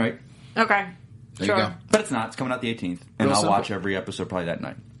 all right. Okay. There sure. you go. But it's not. It's coming out the 18th. And Real I'll simple. watch every episode probably that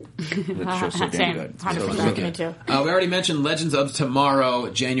night. That show's so damn Same. good. 100%. Me too. We already mentioned Legends of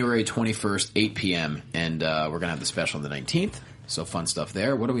Tomorrow, January 21st, 8 p.m. And we're going to have the special on the 19th. So fun stuff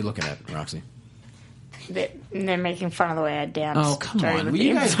there. What are we looking at, Roxy? They're making fun of the way I dance. Oh, come during on. the Will you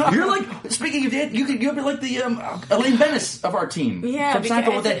theme guys- song. You're like, speaking of that, you're like the Elaine Bennis of our team. Yeah, From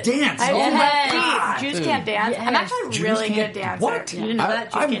Seinfeld with that dance. I have Oh two my left God. feet. Jews can't dance. I'm actually a Jews really can't- good dancer. What? You didn't know that?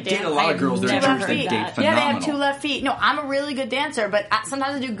 Jews I've can't dated dance. a lot of girls that are Two Jews left that feet. date Yeah, they have phenomenal. two left feet. No, I'm a really good dancer, but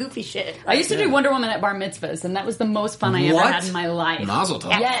sometimes I do goofy shit. I used to do Wonder Woman at bar mitzvahs, and that was the most fun I ever What? had in my life. Mazel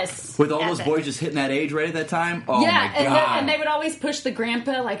tov. Yes. With all those Epic. boys just hitting that age right at that time? Oh yeah, my God. and they would always push the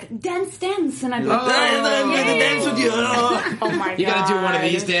grandpa, like, dance, and I'd be I'm gonna like, dance with you. Oh my god! You got to do one of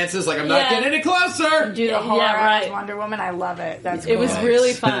these dances like I'm not Yeah. getting any closer. Do the whole Yeah, right. Wonder Woman. I love it. That's it was cool.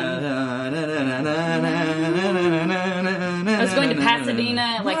 really fun. I I was going to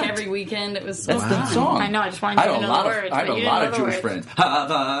Pasadena like every weekend. It was so That's fun. the song. I know. I just wanted I you had to a know lot the of words. I had but a you lot didn't of know the Jewish words. friends.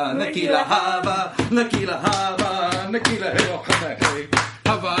 Hava, Nakila, Hava, Nakila, Hava, Nakila, hey.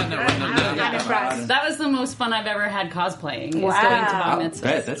 I'm impressed. That was the most fun I've ever had cosplaying. Wow. Is going to bar mitzvahs.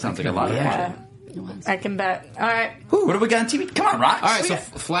 Bet, that sounds like a lot of Yeah, fun. I can bet. All right. What do we got on TV? Come on, Rock. All right, so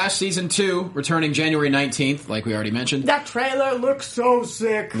Flash Season 2 returning January 19th, like we already mentioned. That trailer looks so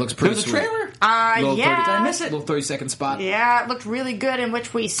sick. Looks pretty There's a sweet. trailer? Little 30 yeah. Did I miss it? Little 30-second spot. Yeah, it looked really good. In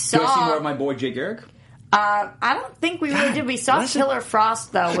which we saw. Do I see more of my boy Jake Garrick? I don't think we really did. We saw listen. Killer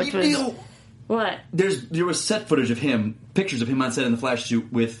Frost though, which was what? There was set footage of him, pictures of him on set in the Flash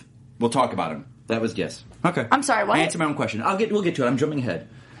suit with. We'll talk about him. That was yes. Okay. I'm sorry, what? Answer my own question. We'll get to it. I'm jumping ahead.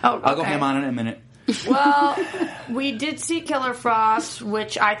 Oh, I'll go okay. ham on it in a minute. Well, we did see Killer Frost,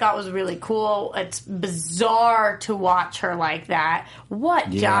 which I thought was really cool. It's bizarre to watch her like that. What,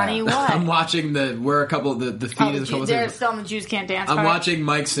 Johnny? What? I'm watching where a couple of the feed Oh, is a couple they're things. still on the Jews Can't Dance I'm part? watching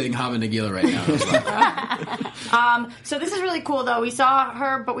Mike sing Hava Nagila right now. as well. So this is really cool, though. We saw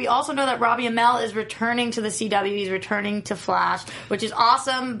her, but we also know that Robbie Amell is returning to the CW. He's returning to Flash, which is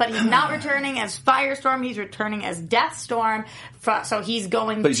awesome. But he's not returning as Firestorm. He's returning as Deathstorm. So he's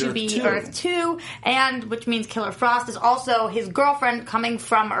going But he's to Earth be 2. Earth 2, and which means Killer Frost is also his girlfriend coming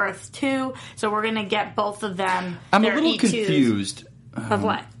from Earth 2. So we're going to get both of them. I'm a They're little E2s. confused. Of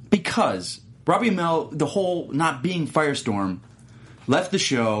what? Because Robbie Amell, the whole not being Firestorm, left the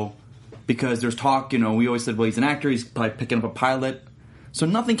show because there's talk, we always said, well, he's an actor, he's probably picking up a pilot. So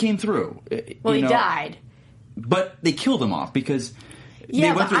nothing came through. Well, he died. But they killed him off because Yeah, they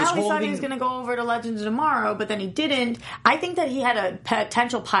went but through I this always whole thought he thing. was going to go over to Legends of Tomorrow, but then he didn't. I think that he had a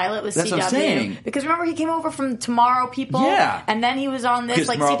potential pilot with That's CW. what I'm saying. Because remember, he came over from Tomorrow People? Yeah. And then he was on this, Because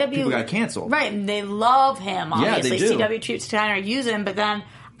like, Tomorrow CW. People got canceled. Right, and they love him, Yeah, obviously. they do. CW keeps trying to use him, but then,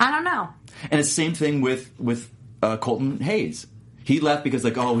 I don't know. And it's the same thing with Colton Hayes. He left because,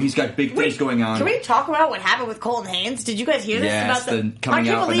 like, he's got big things going on. Can we talk about what happened with Colton Haynes? Did you guys hear this? Yes, about the coming I can't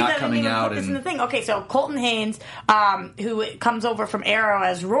out but believe not that I coming didn't even out put this and- in the thing. Okay, so Colton Haynes, who comes over from Arrow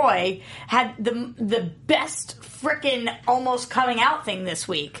as Roy, had the best frickin' almost coming out thing this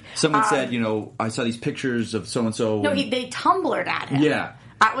week. Someone said, I saw these pictures of so-and-so. No, they Tumblred at him. Yeah.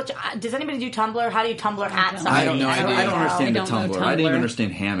 Does anybody do Tumblr? How do you Tumblr at somebody? I have no idea. I don't understand the I don't know Tumblr. I didn't even Tumblr.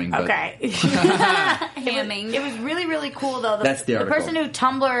 understand hamming. But Okay. Hamming. It was really, really cool, though. That's the article. person who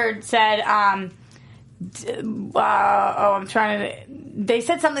Tumblred said, I'm trying to... They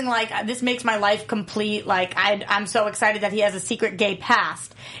said something like, this makes my life complete. Like, I'm so excited that he has a secret gay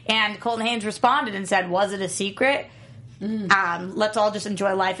past. And Colton Haynes responded and said, was it a secret? Let's all just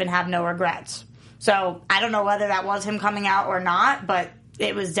enjoy life and have no regrets. So, I don't know whether that was him coming out or not, but...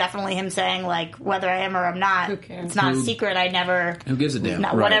 It was definitely him saying, like, whether I am or I'm not, Who cares? it's not a secret. I never... Who gives a damn?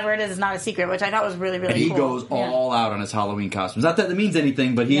 Not, Right. Whatever it is not a secret, which I thought was really, really and he cool. goes all out on his Halloween costumes. Not that it means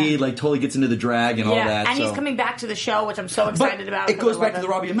anything, but he totally gets into the drag and all that. And so. he's coming back to the show, which I'm so excited about. It goes back to because the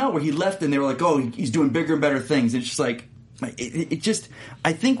Robbie Amell where he left and they were like, he's doing bigger and better things. And it's just like, it just,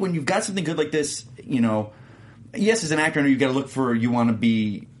 I think when you've got something good like this, yes, as an actor, you got to look for, you want to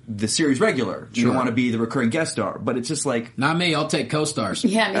be the series regular. You don't want to be the recurring guest star. But it's just like... Not me. I'll take co-stars.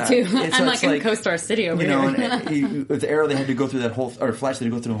 Yeah, me too. it's I'm like- like in co-star city over here. And with Arrow, they had to go through that whole, or Flash, they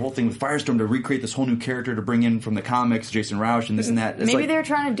had to go through the whole thing with Firestorm to recreate this whole new character to bring in from the comics, Jason Roush, and this and that. It's maybe like, they're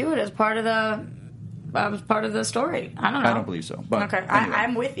trying to do it as part of the story. I don't know. I don't believe so. But Okay, anyway.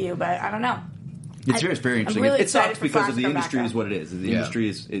 I'm with you, but I don't know. It's very I'm interesting. really It sucks excited for because Flash of the to come industry back is what it is. The industry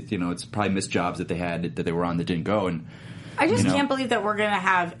is, it's probably missed jobs that they had that they were on that didn't go. And I just can't believe that we're going to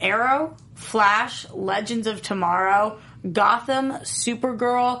have Arrow, Flash, Legends of Tomorrow, Gotham,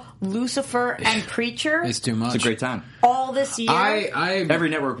 Supergirl, Lucifer, and Preacher It's too much. it's a great time. all this year. Every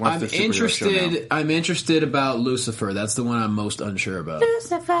network wants I'm their superhero show now. interested. I'm interested about Lucifer. That's the one I'm most unsure about.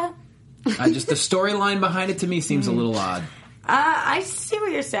 Lucifer. The storyline behind it to me seems a little odd. I see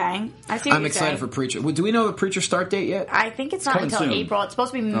what you're saying. I'm excited for Preacher. Do we know the Preacher start date yet? I think it's not coming until soon. April. It's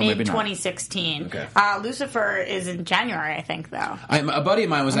supposed to be maybe mid not. 2016. Okay. Lucifer is in January, I think, though. A buddy of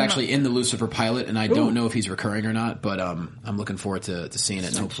mine was actually in the Lucifer pilot, and I don't know if he's recurring or not, but I'm looking forward to seeing it,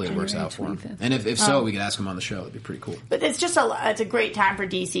 and hopefully it works out for him. 25th. And if so, we could ask him on the show. It'd be pretty cool. But it's just it's a great time for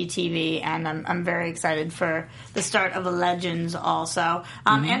DC TV, and I'm very excited for the start of Legends also.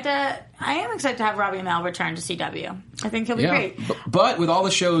 And I am excited to have Robbie Amell return to CW. I think he'll be great. But with all the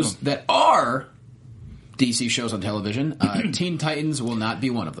shows that are DC shows on television, Teen Titans will not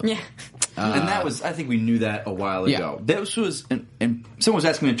be one of them. Yeah. And that was, I think we knew that a while ago. Yeah. This was, and someone was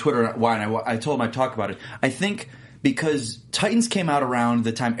asking me on Twitter why, and I told them I'd talk about it. I think because Titans came out around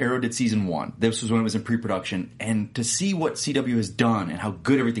the time Arrow did season 1. This was when it was in pre-production. And to see what CW has done and how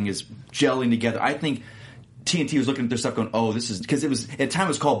good everything is gelling together, I think TNT was looking at their stuff going, this is, because it was, at the time it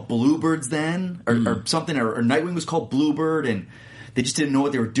was called Bluebirds then, or something, or Nightwing was called Bluebird, and they just didn't know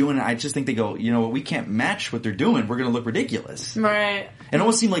what they were doing. And I just think they go, we can't match what they're doing. We're going to look ridiculous. Right. It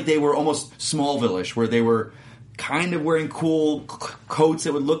almost seemed like they were almost Smallville-ish, where they were kind of wearing cool coats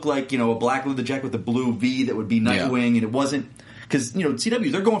that would look like, a black leather jacket with a blue V that would be Nightwing, and it wasn't... Because,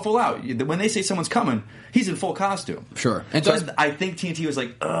 CW, they're going full out. When they say someone's coming, he's in full costume. Sure. So I think TNT was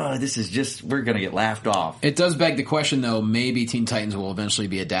like, this is just... We're going to get laughed off. It does beg the question, though, maybe Teen Titans will eventually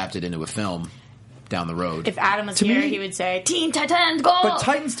be adapted into a film down the road. If Adam was To here, me- he would say, Teen Titans, go! But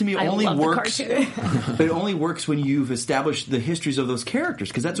Titans, to me, I only love the works... cartoon. But it only works when you've established the histories of those characters,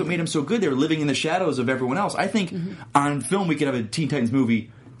 because that's what made them so good. They were living in the shadows of everyone else. I think on film we could have a Teen Titans movie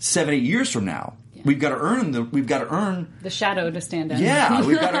 7-8 years from now. Yeah. We've got to earn The shadow to stand in. Yeah,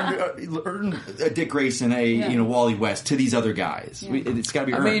 we've got to earn a Dick Grayson, Wally West to these other guys. Yeah. It's got to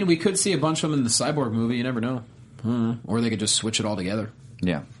be earned. I mean, we could see a bunch of them in the Cyborg movie. You never know. Or they could just switch it all together.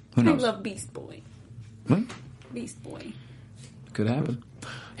 Yeah, who I knows? love Beast Boy. What? Beast Boy. Could happen.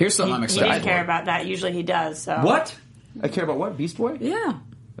 Here's something I'm He excited didn't for. care about that. Usually he does. So. What? I care about what? Beast Boy? Yeah.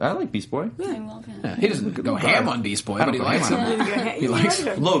 I like Beast Boy. I love him. Yeah, he doesn't go ham on Beast Boy, I but don't he go likes ham on him. He likes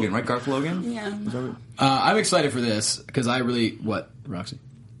him. Logan, right? Garth Logan? Yeah. I'm excited for this because I really... What, Roxy?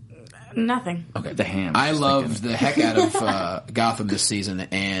 Nothing. Okay, the ham. I loved the heck out of Gotham this season,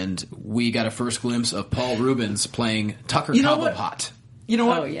 and we got a first glimpse of Paul Rubens playing Tucker You know what? Cobblepot. You know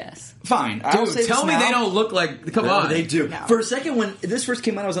what? Oh, yes. Fine. I'll say Dude, tell this me now. they don't look like... Come on. They do. No. For a second, when this first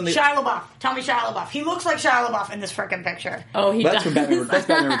came out, I was on the... Shia LaBeouf. Tell me Shia LaBeouf. He looks like Shia LaBeouf in this frickin' picture. Oh, he That's does. from Batman. That's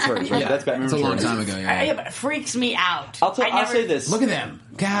Batman Returns, right? Yeah, That's Batman it's a Returns. long time ago, Yeah, yeah. but it freaks me out. I'll say this. Look at them.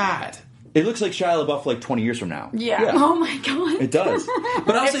 God. It looks like Shia LaBeouf like 20 years from now. Yeah. Oh my god. It does.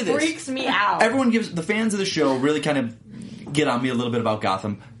 But I'll It say this. freaks me out. Everyone gives... The fans of the show really kind of get on me a little bit about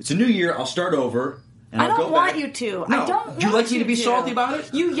Gotham. It's a new year. I'll start over. And I I'll don't go want back. you to. No. I don't Do you want like me to be salty about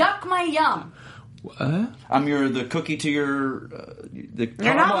it? You yuck my yum. I'm the cookie to your... the You're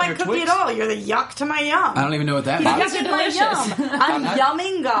caramel not on my your cookie Twix? at all. You're the yuck to my yum. I don't even know what that He's means. Yucks are yucking my delicious. yum. I'm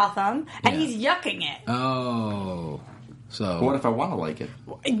yumming Gotham, and he's yucking it. Oh. So... What if I want to like it?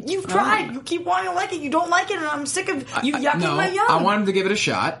 You've tried. You keep wanting to like it. You don't like it, and I'm sick of you yucking no, my yum. I want him to give it a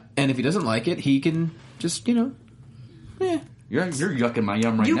shot, and if he doesn't like it, he can just, You're yucking my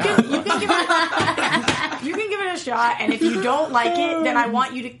yum right You now. can give it. You can give it a shot, and if you don't like it, then I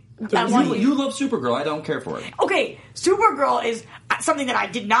want you to. You love Supergirl. I don't care for it. Okay, Supergirl is something that I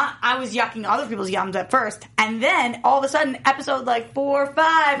did not. I was yucking other people's yums at first, and then all of a sudden, episode like 4 or 5,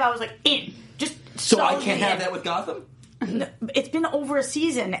 I was like in. Just So I can't solely have in. that with Gotham? It's been over a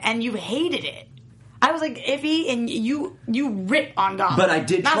season, and you hated it. I was like iffy, and you rip on Gotham. But I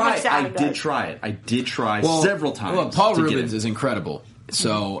did Not as try much it. as I Adam did does. try it. I did try several times. Well, Paul to get Rubens it. is incredible.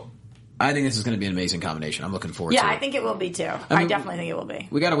 So I think this is going to be an amazing combination. I'm looking forward Yeah, to it. I think it will be too. I mean, definitely think it will be.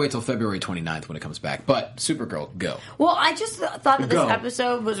 We got to wait till February 29th when it comes back. But Supergirl, go. Well, I just thought that this Go.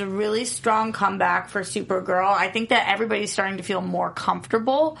 episode was a really strong comeback for Supergirl. I think that everybody's starting to feel more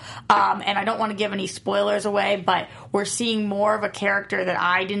comfortable, and I don't want to give any spoilers away, but we're seeing more of a character that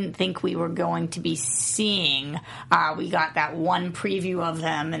I didn't think we were going to be seeing. We got that one preview of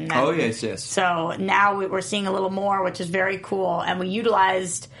them, and then, Oh, yes. So now we're seeing a little more, which is very cool, and we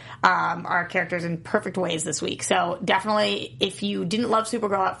utilized our characters in perfect ways this week. So definitely, if you didn't love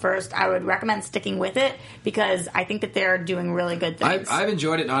Supergirl at first, I would recommend sticking with it because I think that they're doing really good things. I've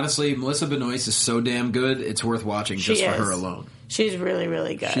enjoyed it, honestly. Melissa Benoist is so damn good. It's worth watching just for her alone. She's really,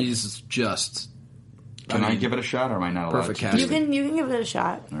 really good. She's just... Can I give it a shot, or am I not allowed Perfect to? casting. you can give it a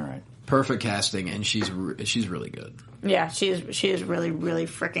shot. All right. Perfect casting, and she's really good. Yeah, she is really, really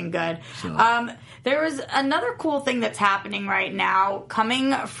freaking good. There is another cool thing that's happening right now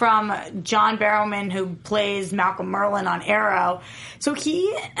coming from John Barrowman, who plays Malcolm Merlyn on Arrow. So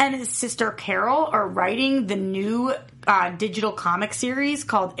he and his sister Carol are writing the new digital comic series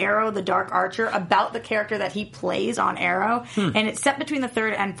called Arrow the Dark Archer about the character that he plays on Arrow. And it's set between the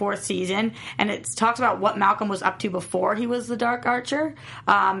 3rd and 4th season. And it talks about what Malcolm was up to before he was the Dark Archer.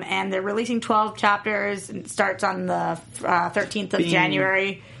 And they're releasing 12 chapters. And it starts on the 13th of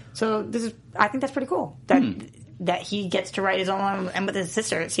January. So I think that's pretty cool that he gets to write his own one, and with his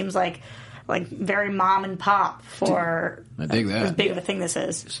sister. It seems like very mom and pop for I dig that. as big of a thing this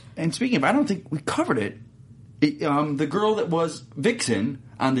is. And speaking of, I don't think we covered it. The girl that was Vixen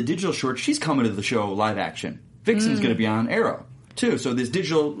on the digital short, she's coming to the show live action. Vixen's going to be on Arrow too. So these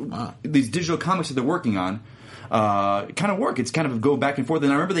digital comics that they're working on kind of work. It's kind of go back and forth.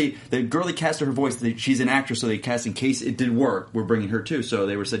 And I remember the girl that casted her voice, she's an actress, so they cast in case it did work. We're bringing her too. So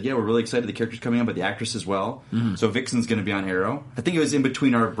they said, yeah, we're really excited. The character's coming on, but the actress as well. Mm-hmm. So Vixen's going to be on Arrow. I think it was in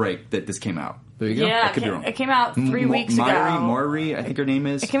between our break that this came out. There you go. Yeah, I could be wrong. it came out 3 weeks ago. Maury, I think her name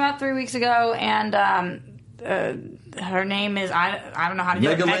is. It came out 3 weeks ago, and her name is I don't know how to do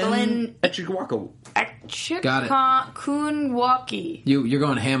it. Megalyn Echikawaka. Got it. Kunwaki. You're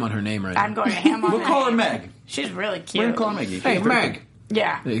going ham on her name right now. I'm going ham on We'll her call her name. Meg. She's really cute. We're going to call her Maggie. Hey, Meg.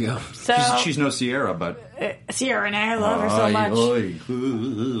 Yeah. There you go. So She's no Sierra, but... Sierra and I love her so much.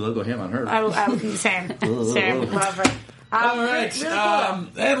 I'll go ham on her. Same. Love her. All right. Really cool.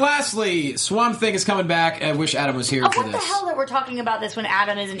 And lastly, Swamp Thing is coming back. I wish Adam was here for What the this. hell that we're talking about this when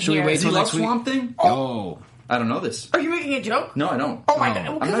Adam isn't Should we here? wait Does he till love next week? Swamp Thing? Oh. I don't know this. Are you making a joke? No, I don't. Oh my god!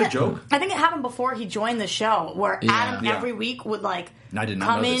 Well, I'm not a joke. I think it happened before he joined the show, where Adam Yeah. every week would I did not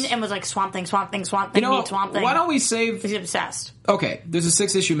come know in this. and was like Swamp Thing, Swamp Thing, Swamp You Thing, know meet what? Swamp Thing. Why don't we save... He's obsessed. Okay, there's a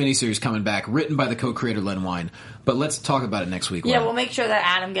 6-issue miniseries coming back, written by the co-creator Len Wein. But let's talk about it next week. Yeah, Len. we'll make sure that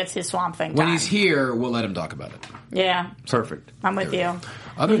Adam gets his Swamp Thing When time. he's here, we'll let him talk about it. Yeah, Perfect. I'm with you.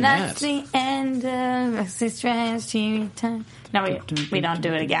 Other than That's that... the end of this trash TV time. No, we don't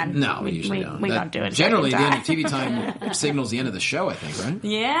do it again. No, we usually don't. We That- don't do it. Generally, the second end of TV time signals the end of the show, I think, right?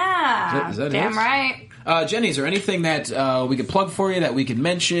 Yeah, Is that damn it? right. Jenny, is there anything that we could plug for you, that we could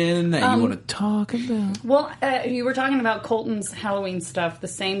mention, that you want to talk about? Well, you were talking about Colton's Halloween stuff. The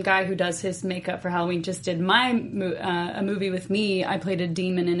same guy who does his makeup for Halloween just did a movie with me. I played a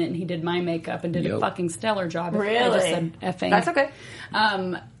demon in it, and he did my makeup and did a fucking stellar job. Really? I just said effing. That's okay.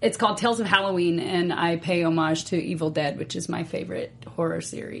 It's called Tales of Halloween, and I pay homage to Evil Dead, which is my favorite horror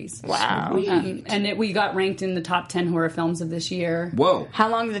series. Wow. We got ranked in the top 10 horror films of this year. Whoa. How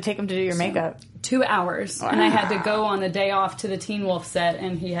long did it take him to do your makeup? 2 hours. Wow. And I had to go on a day off to the Teen Wolf set,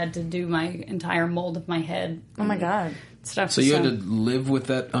 and he had to do my entire mold of my head. Oh my God. Stuff. So you had to live with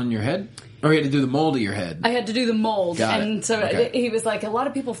that on your head? Or you had to do the mold of your head? I had to do the mold. Got and it. so Okay. he was like, a lot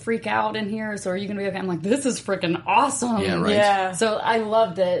of people freak out in here, so are you going to be okay? I'm like, this is freaking awesome. Yeah, right. Yeah. So I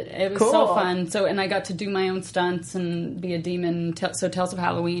loved it. It was Cool. so fun. And I got to do my own stunts and be a demon. So Tales of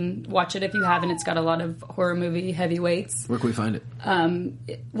Halloween, watch it if you haven't. It's got a lot of horror movie heavyweights. Where can we find it?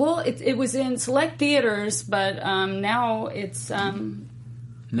 It was in select theaters, but now it's...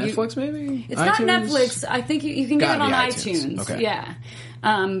 Netflix, maybe? It's iTunes? not Netflix. I think you can get it Gotta on be iTunes. iTunes. Okay. Yeah.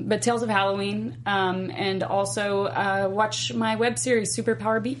 But Tales of Halloween, and also watch my web series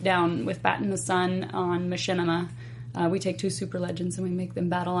Superpower Beatdown with Bat and the Sun on Machinima. We take two super legends and we make them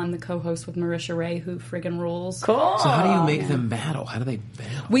battle. I'm the co-host with Marisha Ray, who friggin' rules. Cool. So how do you make them battle? How do they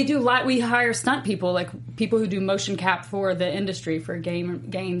battle? We hire stunt people, like people who do motion cap for the industry, for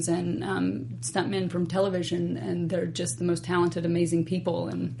games, and stuntmen from television, and they're just the most talented, amazing people.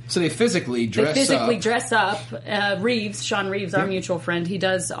 And So they physically dress up. Sean Reeves, our mutual friend, he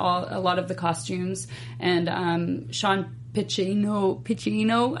does a lot of the costumes, and Sean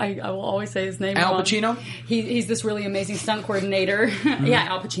Piccinino, I will always say his name Al wrong. Pacino? He's this really amazing stunt coordinator. Yeah,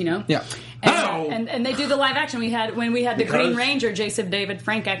 Al Pacino. Yeah. And they do the live action. When we had the Green Ranger, Jason David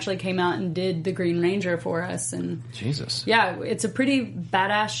Frank actually came out and did the Green Ranger for us. And Jesus. yeah, it's a pretty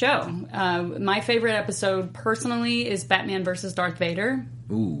badass show. My favorite episode personally is Batman versus Darth Vader.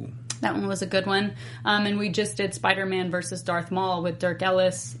 Ooh. That one was a good one. And we just did Spider-Man versus Darth Maul with Dirk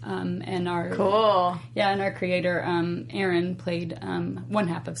Ellis, and our creator Aaron played one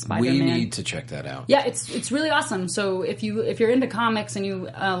half of Spider-Man. We need to check that out. Yeah, it's really awesome. So if you're into comics and you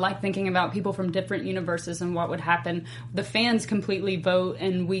like thinking about people from different universes and what would happen, the fans completely vote,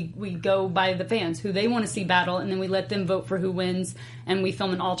 and we go by the fans who they want to see battle, and then we let them vote for who wins, and we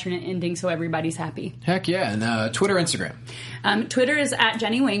film an alternate ending so everybody's happy. Heck yeah. And Twitter, Instagram. Twitter is at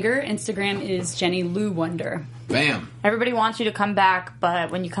Jenny Wanger. Instagram is Jenny Lou Wonder. Bam. Everybody wants you to come back,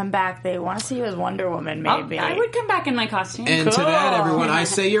 but when you come back, they want to see you as Wonder Woman, maybe. I would come back in my costume. And to that, everyone, I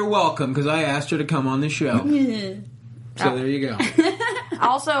say you're welcome, because I asked her to come on the show. So there you go.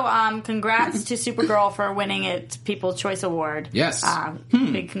 Also, congrats to Supergirl for winning its People's Choice Award. Yes.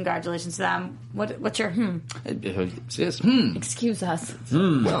 Big congratulations to them. What's your Excuse us.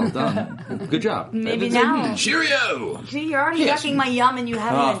 Well done. Good job. Maybe now. Cheerio. See, you're already yucking my yum and you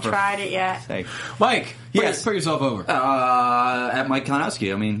haven't even tried it yet. Mike, Yes. put yourself over. At Mike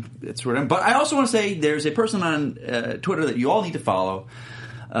Kalinowski. I mean, it's where I'm. But I also want to say there's a person on Twitter that you all need to follow.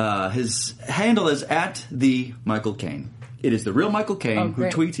 His handle is at the Michael Caine. It is the real Michael Caine who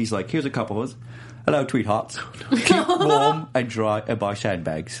tweets. He's like, here's a couple of us. Hello, tweethearts. Keep warm and dry and buy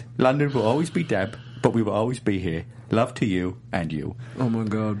sandbags. London will always be damp, but we will always be here. Love to you and you. Oh, my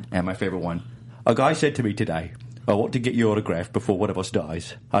God. And my favorite one. A guy said to me today, I want to get your autograph before one of us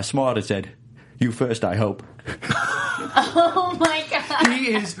dies. I smiled and said, you first, I hope. Oh, my God.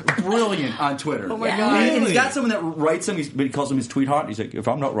 He is brilliant on Twitter. Oh, my God. And he's got someone that writes him, but he calls him his tweetheart. He's like, if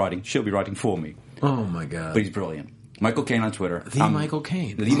I'm not writing, she'll be writing for me. Oh, my God. But he's brilliant. Michael Caine on Twitter. Michael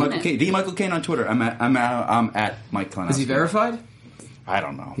Caine. The Michael Caine on Twitter. I'm at Mike Kalinowski. Is he verified? I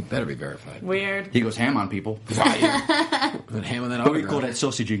don't know. He better be verified. Weird. He goes ham on people. Been ham on that But we call autograph. that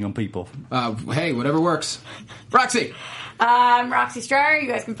sausaging on people. Hey, whatever works. Roxy. I'm Roxy Stryer. You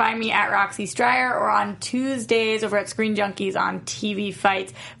guys can find me at Roxy Stryer or on Tuesdays over at Screen Junkies on TV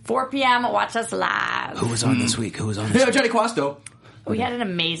Fights. 4 p.m. Watch us live. Who was on this week? Yeah, Johnny Quasto. We had an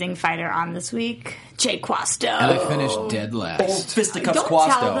amazing fighter on this week, Jay Quasto. And I finished dead last. Old fisticuffs Don't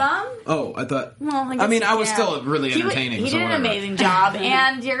Quasto. tell them. Oh, I thought... Well, I was still really entertaining. He so did an whatever. amazing job,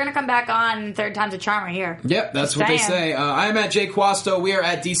 and you're going to come back on third time's a charm right here. Yep, that's what they say. I'm at Jay Quasto. We are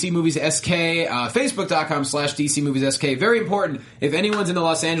at DC Movies SK. Facebook.com/DC Movies SK. Very important. If anyone's in the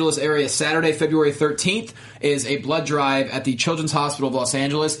Los Angeles area, Saturday, February 13th is a blood drive at the Children's Hospital of Los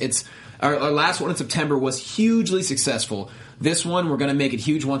Angeles. It's our last one in September was hugely successful. This one, we're going to make it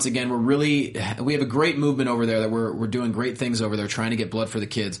huge once again. We have a great movement over there that we're doing great things over there trying to get blood for the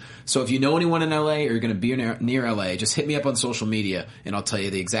kids. So if you know anyone in LA or you're going to be near LA, just hit me up on social media and I'll tell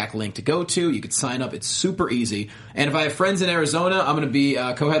you the exact link to go to. You can sign up. It's super easy. And if I have friends in Arizona, I'm going to be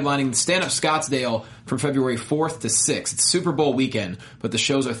co-headlining Stand Up Scottsdale from February 4th to 6th. It's Super Bowl weekend, but the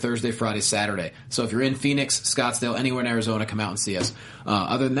shows are Thursday, Friday, Saturday. So if you're in Phoenix, Scottsdale, anywhere in Arizona, come out and see us.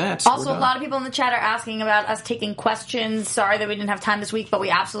 Other than that, also, a lot of people in the chat are asking about us taking questions. Sorry that we didn't have time this week, but we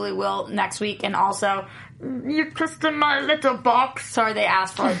absolutely will next week. And also, you kissed in my little box. Sorry they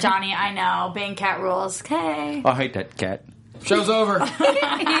asked for it, Johnny. I know. Bane cat rules. Okay. I hate that cat. Show's over.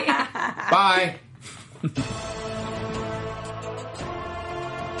 Bye.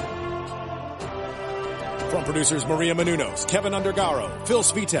 From producers Maria Menounos, Kevin Undergaro, Phil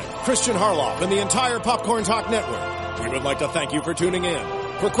Svitek, Christian Harloff, and the entire Popcorn Talk Network, we would like to thank you for tuning in.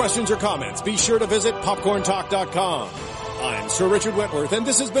 For questions or comments, be sure to visit popcorntalk.com. I'm Sir Richard Wentworth, and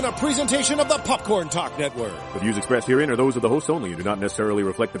this has been a presentation of the Popcorn Talk Network. The views expressed herein are those of the hosts only and do not necessarily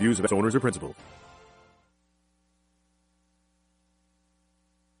reflect the views of its owners or principals.